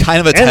 like, a kind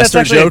of a And tester that's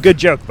actually joke. a good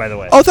joke, by the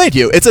way. Oh, thank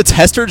you. It's a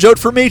tester joke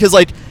for me because,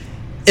 like,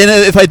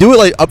 if I do it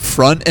like up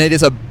front and it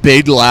is a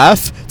big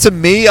laugh, to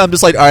me, I'm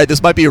just like, all right,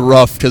 this might be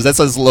rough because that's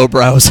as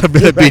lowbrow as I'm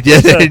going to be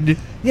getting.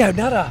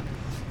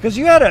 Because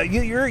you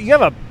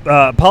have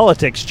a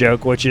politics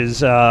joke, which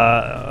is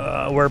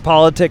where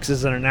politics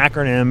is an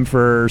acronym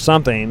for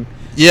something.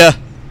 Yeah.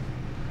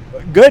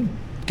 Good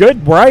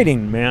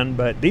writing, man.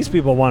 But these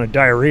people wanted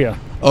diarrhea.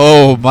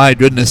 Oh my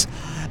goodness.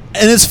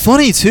 And it's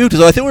funny too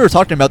because I think we were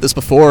talking about this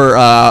before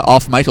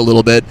off mic a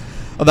little bit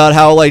about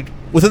how, like,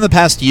 within the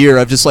past year,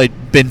 I've just, like,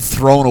 been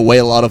throwing away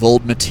a lot of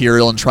old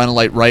material and trying to,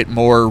 like, write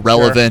more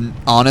relevant,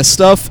 honest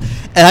stuff.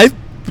 And I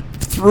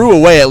threw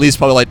away at least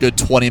probably, like, good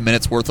 20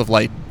 minutes worth of,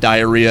 like,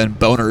 diarrhea and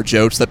boner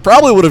jokes that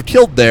probably would have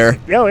killed there.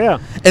 Oh, yeah.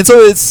 And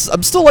so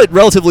I'm still, like,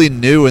 relatively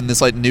new in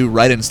this, like, new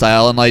writing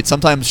style. And, like,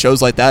 sometimes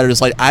shows like that are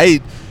just like, I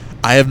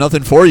have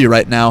nothing for you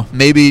right now.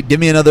 Maybe give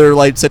me another,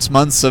 like, 6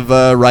 months of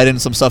writing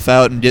some stuff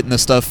out and getting the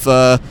stuff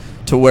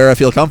to where I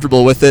feel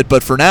comfortable with it.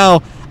 But for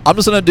now, I'm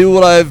just going to do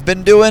what I've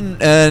been doing,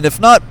 and if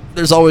not,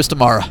 there's always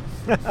tomorrow.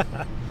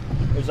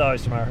 There's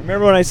always tomorrow.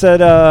 Remember when I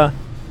said I'm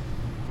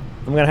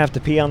going to have to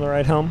pee on the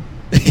ride home?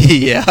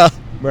 Yeah.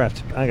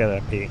 I got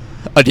to pee.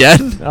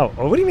 Again? Oh,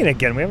 what do you mean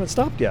again? We haven't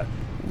stopped yet.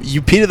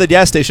 You peed at the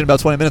gas station about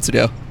 20 minutes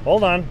ago.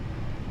 Hold on.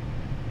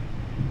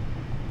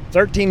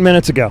 13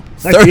 minutes ago.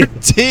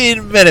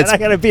 13 minutes. And I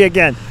got to pee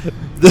again.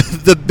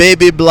 The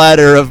baby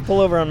bladder of...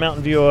 Pull over on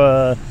Mountain View.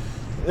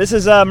 This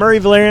is Murray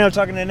Valeriano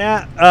talking to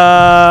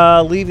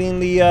Nat, leaving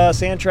the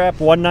Sand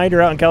Trap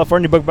one-nighter out in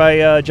California, booked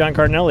by John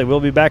Cardinelli. We'll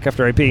be back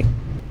after I pee.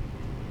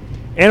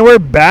 And we're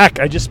back.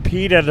 I just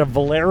peed at a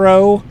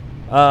Valero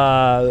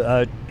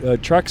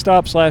truck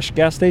stop /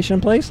 gas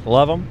station place.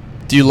 Love them.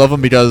 Do you love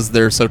them because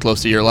they're so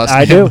close to your last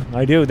name?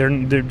 I do.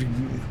 They're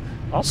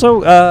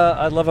also,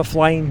 I love a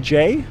Flying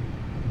J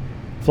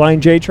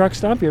truck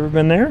stop. You ever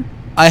been there?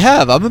 I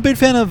have. I'm a big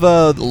fan of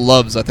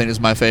Love's, I think, is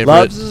my favorite.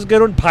 Love's is a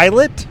good one.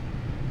 Pilot.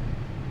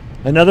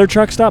 Another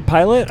truck stop,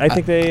 Pilot. I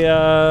think they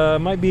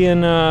might be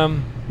in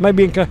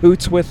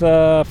cahoots with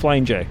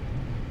Flying J.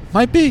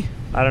 Might be.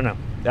 I don't know.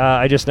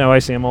 I just know I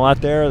see them a lot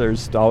there.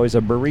 There's always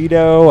a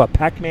burrito, a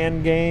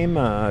Pac-Man game,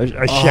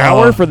 a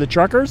shower for the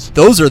truckers.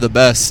 Those are the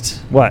best.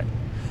 What?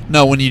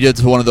 No, when you get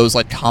to one of those,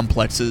 like,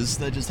 complexes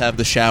that just have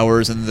the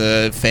showers and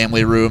the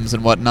family rooms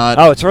and whatnot.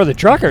 Oh, it's for the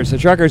truckers. The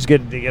truckers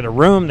get a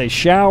room. They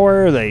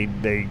shower.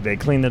 They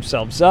clean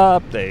themselves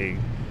up. They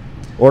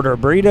order a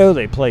burrito.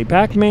 They play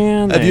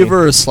Pac-Man. Have you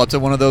ever slept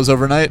in one of those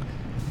overnight?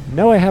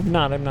 No, I have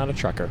not. I'm not a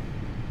trucker.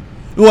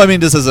 Well, I mean,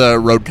 this is a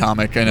road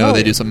comic. I know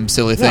they do some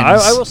silly things.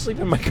 I will sleep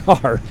in my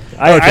car.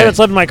 I haven't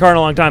slept in my car in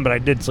a long time, but I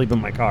did sleep in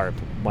my car at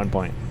one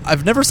point.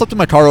 I've never slept in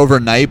my car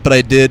overnight, but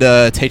I did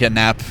take a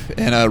nap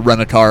in a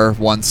rent-a-car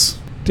once.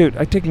 Dude,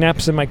 I take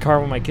naps in my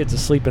car when my kid's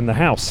asleep in the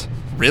house.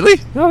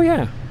 Really? Oh,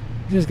 yeah.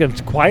 You just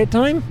get quiet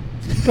time?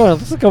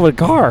 Let's go with a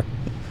car.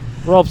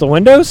 Roll up the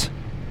windows?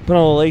 Put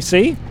on a little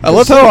AC? I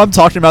love how I'm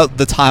talking about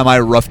the time I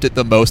roughed it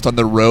the most on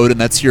the road,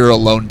 and that's your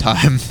alone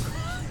time.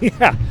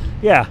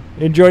 Yeah.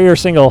 Enjoy your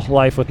single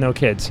life with no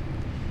kids.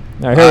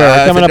 All right, here we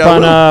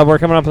are. We're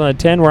coming up on the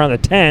 10. We're on the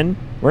 10.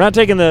 We're not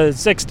taking the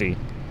 60.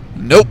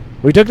 Nope.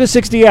 We took the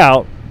 60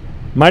 out.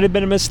 Might have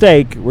been a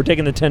mistake. We're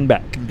taking the 10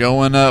 back.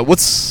 Going,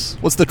 what's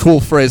the cool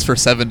phrase for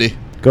 70?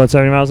 Going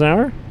 70 miles an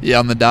hour? Yeah,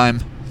 on the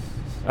dime.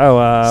 Oh,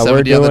 we're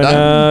 70 on the doing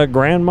dime.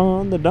 Grandma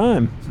on the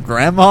Dime.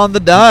 Grandma on the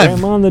dime.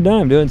 Grandma on the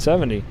Dime doing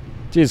 70.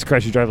 Jesus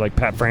Christ, you drive like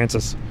Pat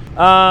Francis.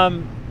 All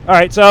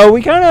right, so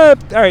we kind of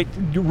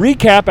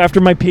recap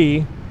after my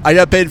pee. I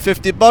got paid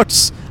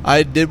 $50.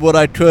 I did what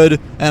I could,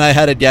 and I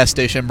had a gas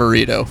station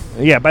burrito.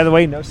 Yeah, by the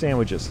way, no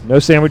sandwiches. No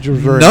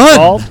sandwiches were None.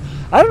 involved.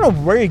 I don't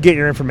know where you get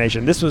your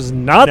information. This was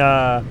not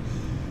a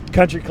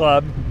country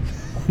club.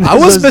 I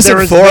was There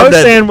was misinformed.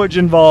 no sandwich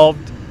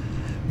involved.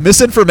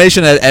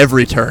 Misinformation at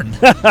every turn.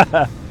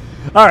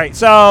 All right,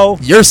 so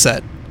You're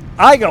set.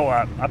 I go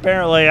up.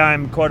 Apparently,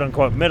 I'm quote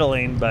unquote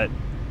middling, but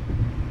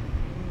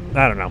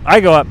I don't know. I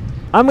go up.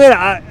 I'm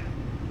gonna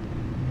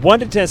 1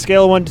 to 10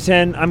 scale of 1 to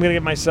 10. I'm gonna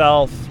give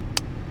myself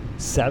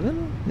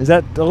 7. Is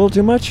that a little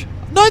too much?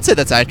 No, I'd say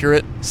that's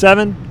accurate.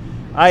 7.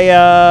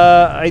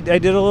 I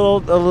did a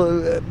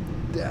little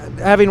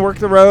having worked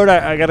the road.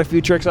 I got a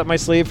few tricks up my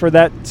sleeve for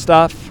that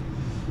stuff.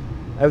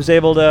 I was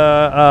able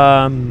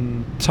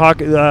to talk.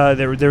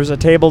 There was a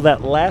table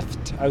that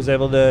left. I was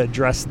able to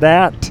address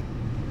that.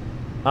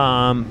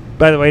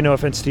 By the way, no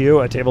offense to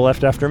you, a table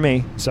left after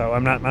me, so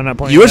I'm not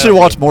pointing. You that actually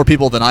out. watched more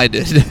people than I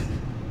did.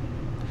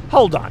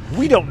 Hold on,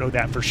 we don't know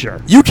that for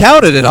sure. You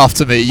counted it off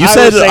to me. You I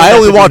said was saying I that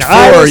only to be watched ni-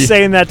 I 4. was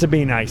saying that to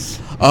be nice.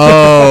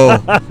 Oh,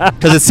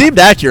 because it seemed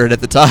accurate at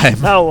the time.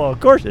 Oh well,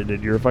 of course it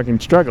did. You were fucking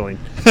struggling.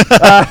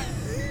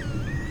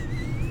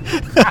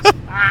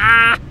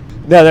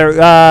 No,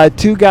 there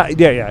two guys.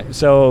 Yeah.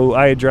 So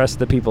I addressed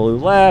the people who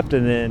left,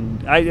 and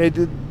then I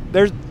did.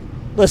 There's.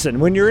 Listen,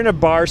 when you're in a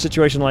bar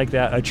situation like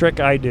that, a trick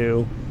I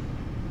do.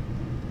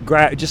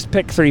 Just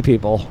pick 3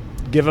 people,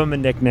 give them a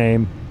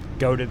nickname,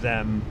 go to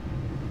them,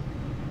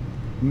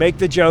 make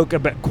the joke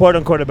about quote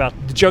unquote about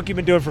the joke you've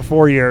been doing for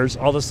 4 years.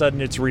 All of a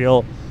sudden, it's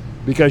real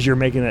because you're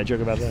making that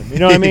joke about them. You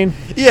know what I mean?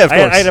 Yeah, of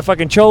course. I had a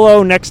fucking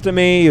cholo next to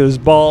me. He was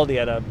bald. He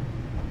had a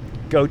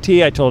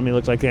goatee. I told him he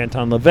looked like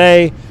Anton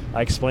LaVey.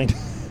 I explained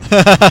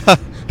to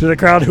the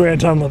crowd who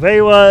Anton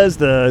LaVey was,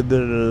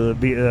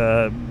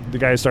 the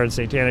guy who started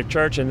Satanic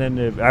Church, and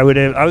then I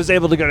was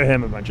able to go to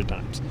him a bunch of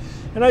times.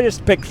 And I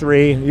just picked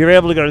 3. You're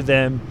able to go to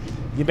them.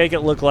 You make it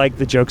look like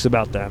the joke's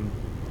about them.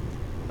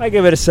 I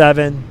give it a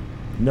 7.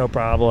 No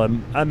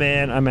problem. I'm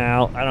in. I'm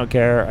out. I don't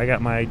care. I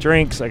got my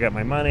drinks. I got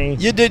my money.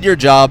 You did your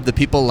job. The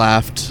people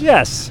laughed.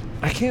 Yes.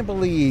 I can't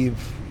believe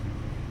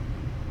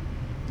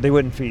they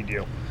wouldn't feed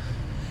you.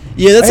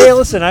 Yeah, that's Hey,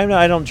 listen,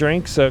 I don't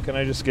drink, so can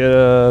I just get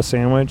a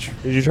sandwich?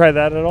 Did you try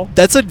that at all?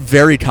 that's a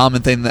very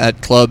common thing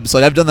at clubs.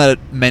 Like I've done that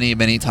many,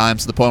 many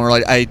times to the point where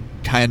like I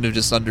kind of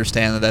just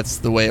understand that that's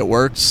the way it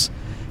works.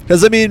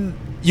 Because I mean,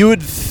 you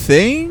would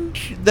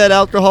think that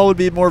alcohol would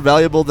be more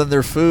valuable than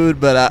their food,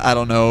 but I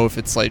don't know if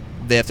it's like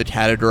they have to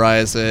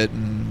categorize it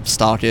and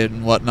stock it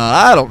and whatnot.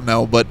 I don't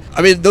know, but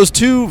I mean, those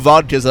 2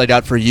 vodkas that I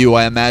got for you,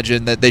 I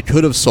imagine that they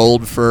could have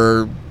sold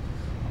for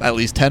at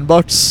least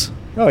 $10.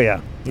 Oh,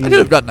 yeah. I could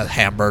have gotten a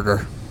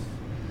hamburger.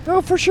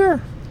 Oh, for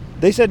sure.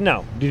 They said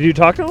no. Did you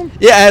talk to them?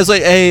 Yeah, I was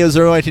like, hey, is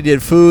there a way to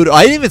get food?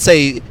 I didn't even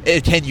say,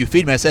 can you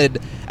feed me? I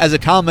said, as a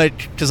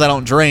comic, because I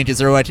don't drink, is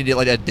there a way to get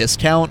like a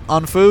discount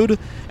on food?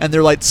 And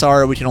they're like,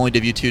 sorry, we can only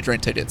give you 2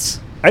 drink tickets.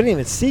 I didn't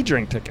even see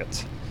drink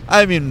tickets.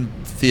 I mean,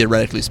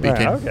 theoretically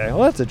speaking. Right, okay,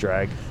 well, that's a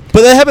drag.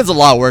 But that happens a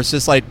lot where it's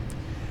just like,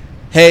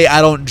 hey,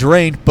 I don't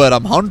drink, but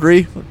I'm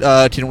hungry.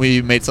 Can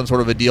we make some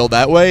sort of a deal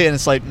that way? And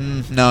it's like,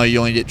 no, you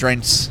only get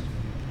drinks.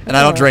 And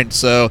I don't drink,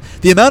 so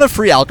the amount of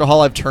free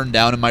alcohol I've turned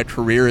down in my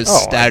career is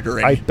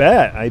staggering. I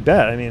bet.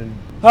 I mean,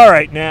 all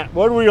right, Nat,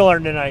 what did we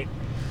learn tonight?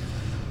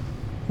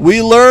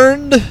 We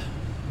learned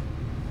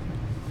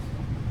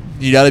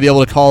you got to be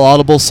able to call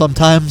audibles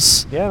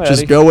sometimes. Yeah,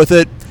 just buddy. go with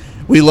it.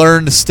 We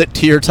learned stick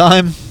to your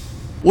time.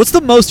 What's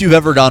the most you've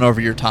ever gone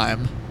over your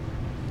time?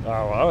 Oh,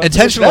 well,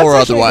 Intentional that's or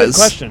actually a good otherwise?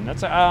 question.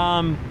 That's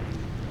gone.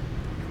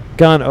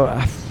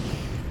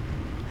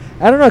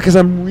 I don't know, because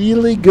I'm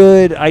really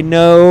good. I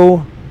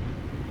know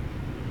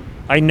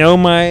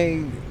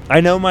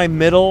my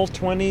middle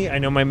 20. I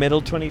know my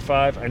middle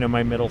 25. I know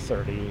my middle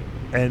 30.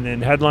 And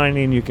then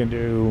headlining, you can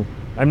do.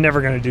 I'm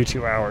never going to do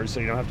 2 hours, so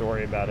you don't have to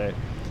worry about it.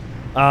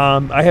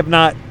 I have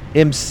not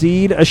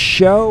emceed a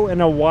show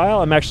in a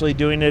while. I'm actually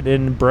doing it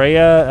in Brea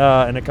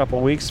in a couple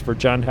weeks for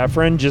John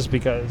Heffron, just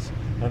because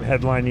I'm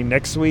headlining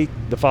next week,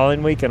 the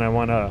following week, and I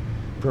want to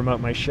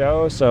promote my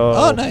show. So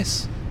Oh,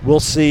 nice. we'll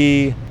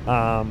see.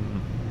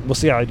 We'll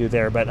see how I do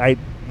there, but I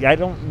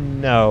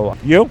don't know.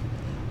 You?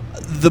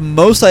 The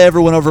most I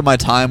ever went over my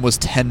time was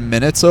 10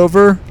 minutes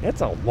over.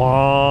 It's a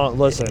long.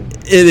 Listen.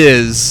 It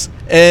is.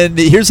 And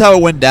here's how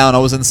it went down. I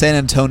was in San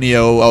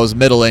Antonio. I was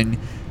middling.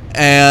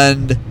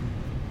 And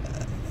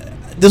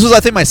this was, I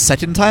think, my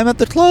second time at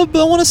the club,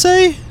 I want to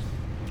say.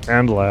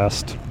 And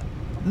last.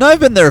 No, I've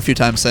been there a few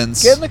times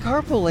since. Get in the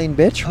carpool lane,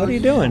 bitch. What are you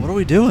doing? What are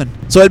we doing?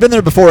 So I'd been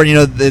there before, and, you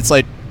know, it's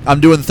like, I'm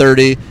doing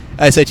 30.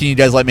 I say to you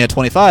guys, let me at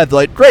 25. They're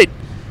like, great.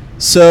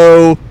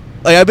 So,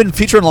 like, I've been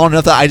featuring long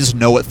enough that I just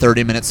know what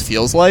 30 minutes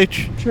feels like.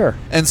 Sure.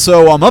 And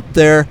so I'm up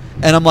there,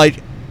 and I'm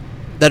like,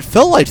 that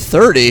felt like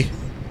 30.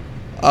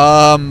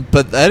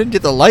 But I didn't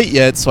get the light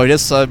yet, so I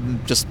guess I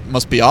just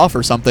must be off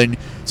or something.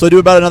 So I do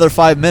about another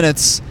 5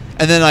 minutes,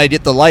 And then I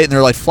get the light, and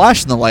they're like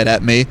flashing the light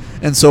at me,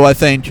 and so I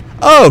think,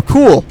 oh,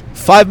 cool,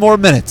 5 more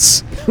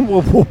minutes.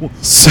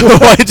 So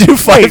I do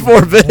 5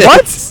 more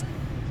minutes. What?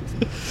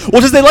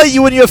 Well, because they light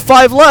you when you have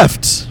 5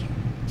 left.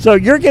 So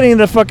you're getting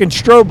the fucking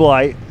strobe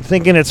light,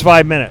 thinking it's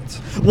 5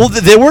 minutes. Well,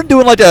 they weren't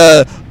doing like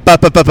a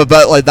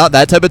like not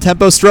that type of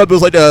tempo strobe. It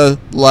was like a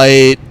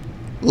light.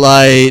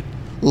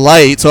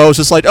 So I was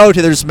just like, oh,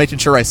 okay, they're just making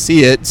sure I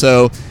see it.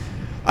 So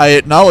I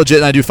acknowledge it,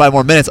 and I do 5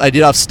 more minutes. I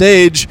get off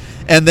stage,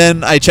 and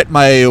then I checked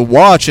my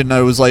watch, and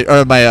I was like,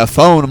 or my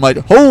phone. I'm like,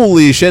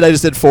 holy shit, I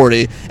just did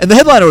 40. And the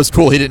headliner was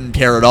cool. He didn't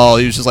care at all.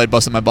 He was just like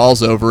busting my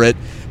balls over it.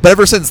 But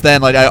ever since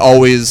then, like I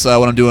always,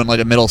 when I'm doing like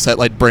a middle set,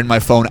 like bring my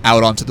phone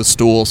out onto the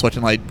stool so I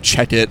can like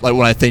check it, like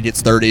when I think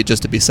it's 30,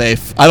 just to be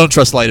safe. I don't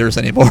trust lighters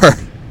anymore.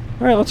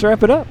 All right, let's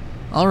wrap it up.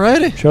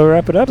 Alrighty. Shall we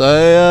wrap it up?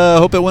 I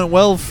hope it went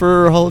well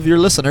for all of your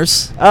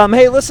listeners.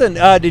 Hey, listen,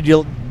 did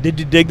you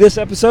dig this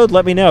episode?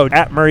 Let me know.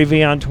 At Murray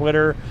V on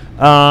Twitter.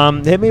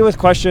 Hit me with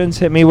questions.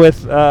 Hit me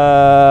with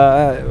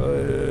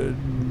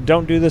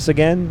don't do this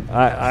again.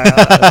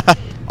 I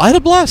had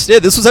a blast. Yeah,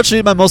 this was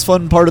actually my most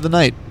fun part of the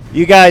night.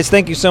 You guys,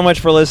 thank you so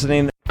much for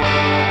listening. You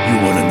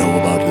want to know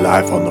about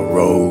life on the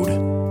road?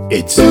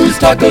 It's Booze,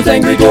 tacos,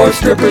 angry dwarfs,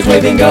 strippers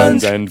waving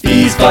guns, and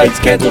fees, fights,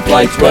 cancel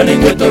flights, running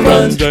with the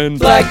runs, and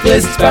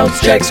blacklists, bounce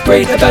checks,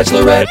 great a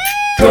bachelorette,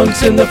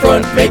 drunks in the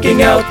front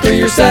making out through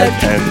your set,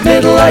 and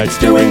middle acts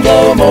doing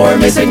blow more,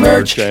 missing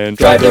merch, and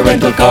drive the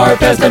rental car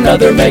past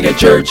another mega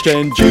church,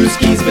 and juice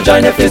keys,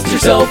 vagina fist, your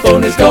cell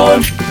phone is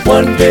gone,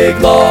 one big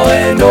Law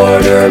and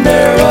Order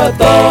marathon.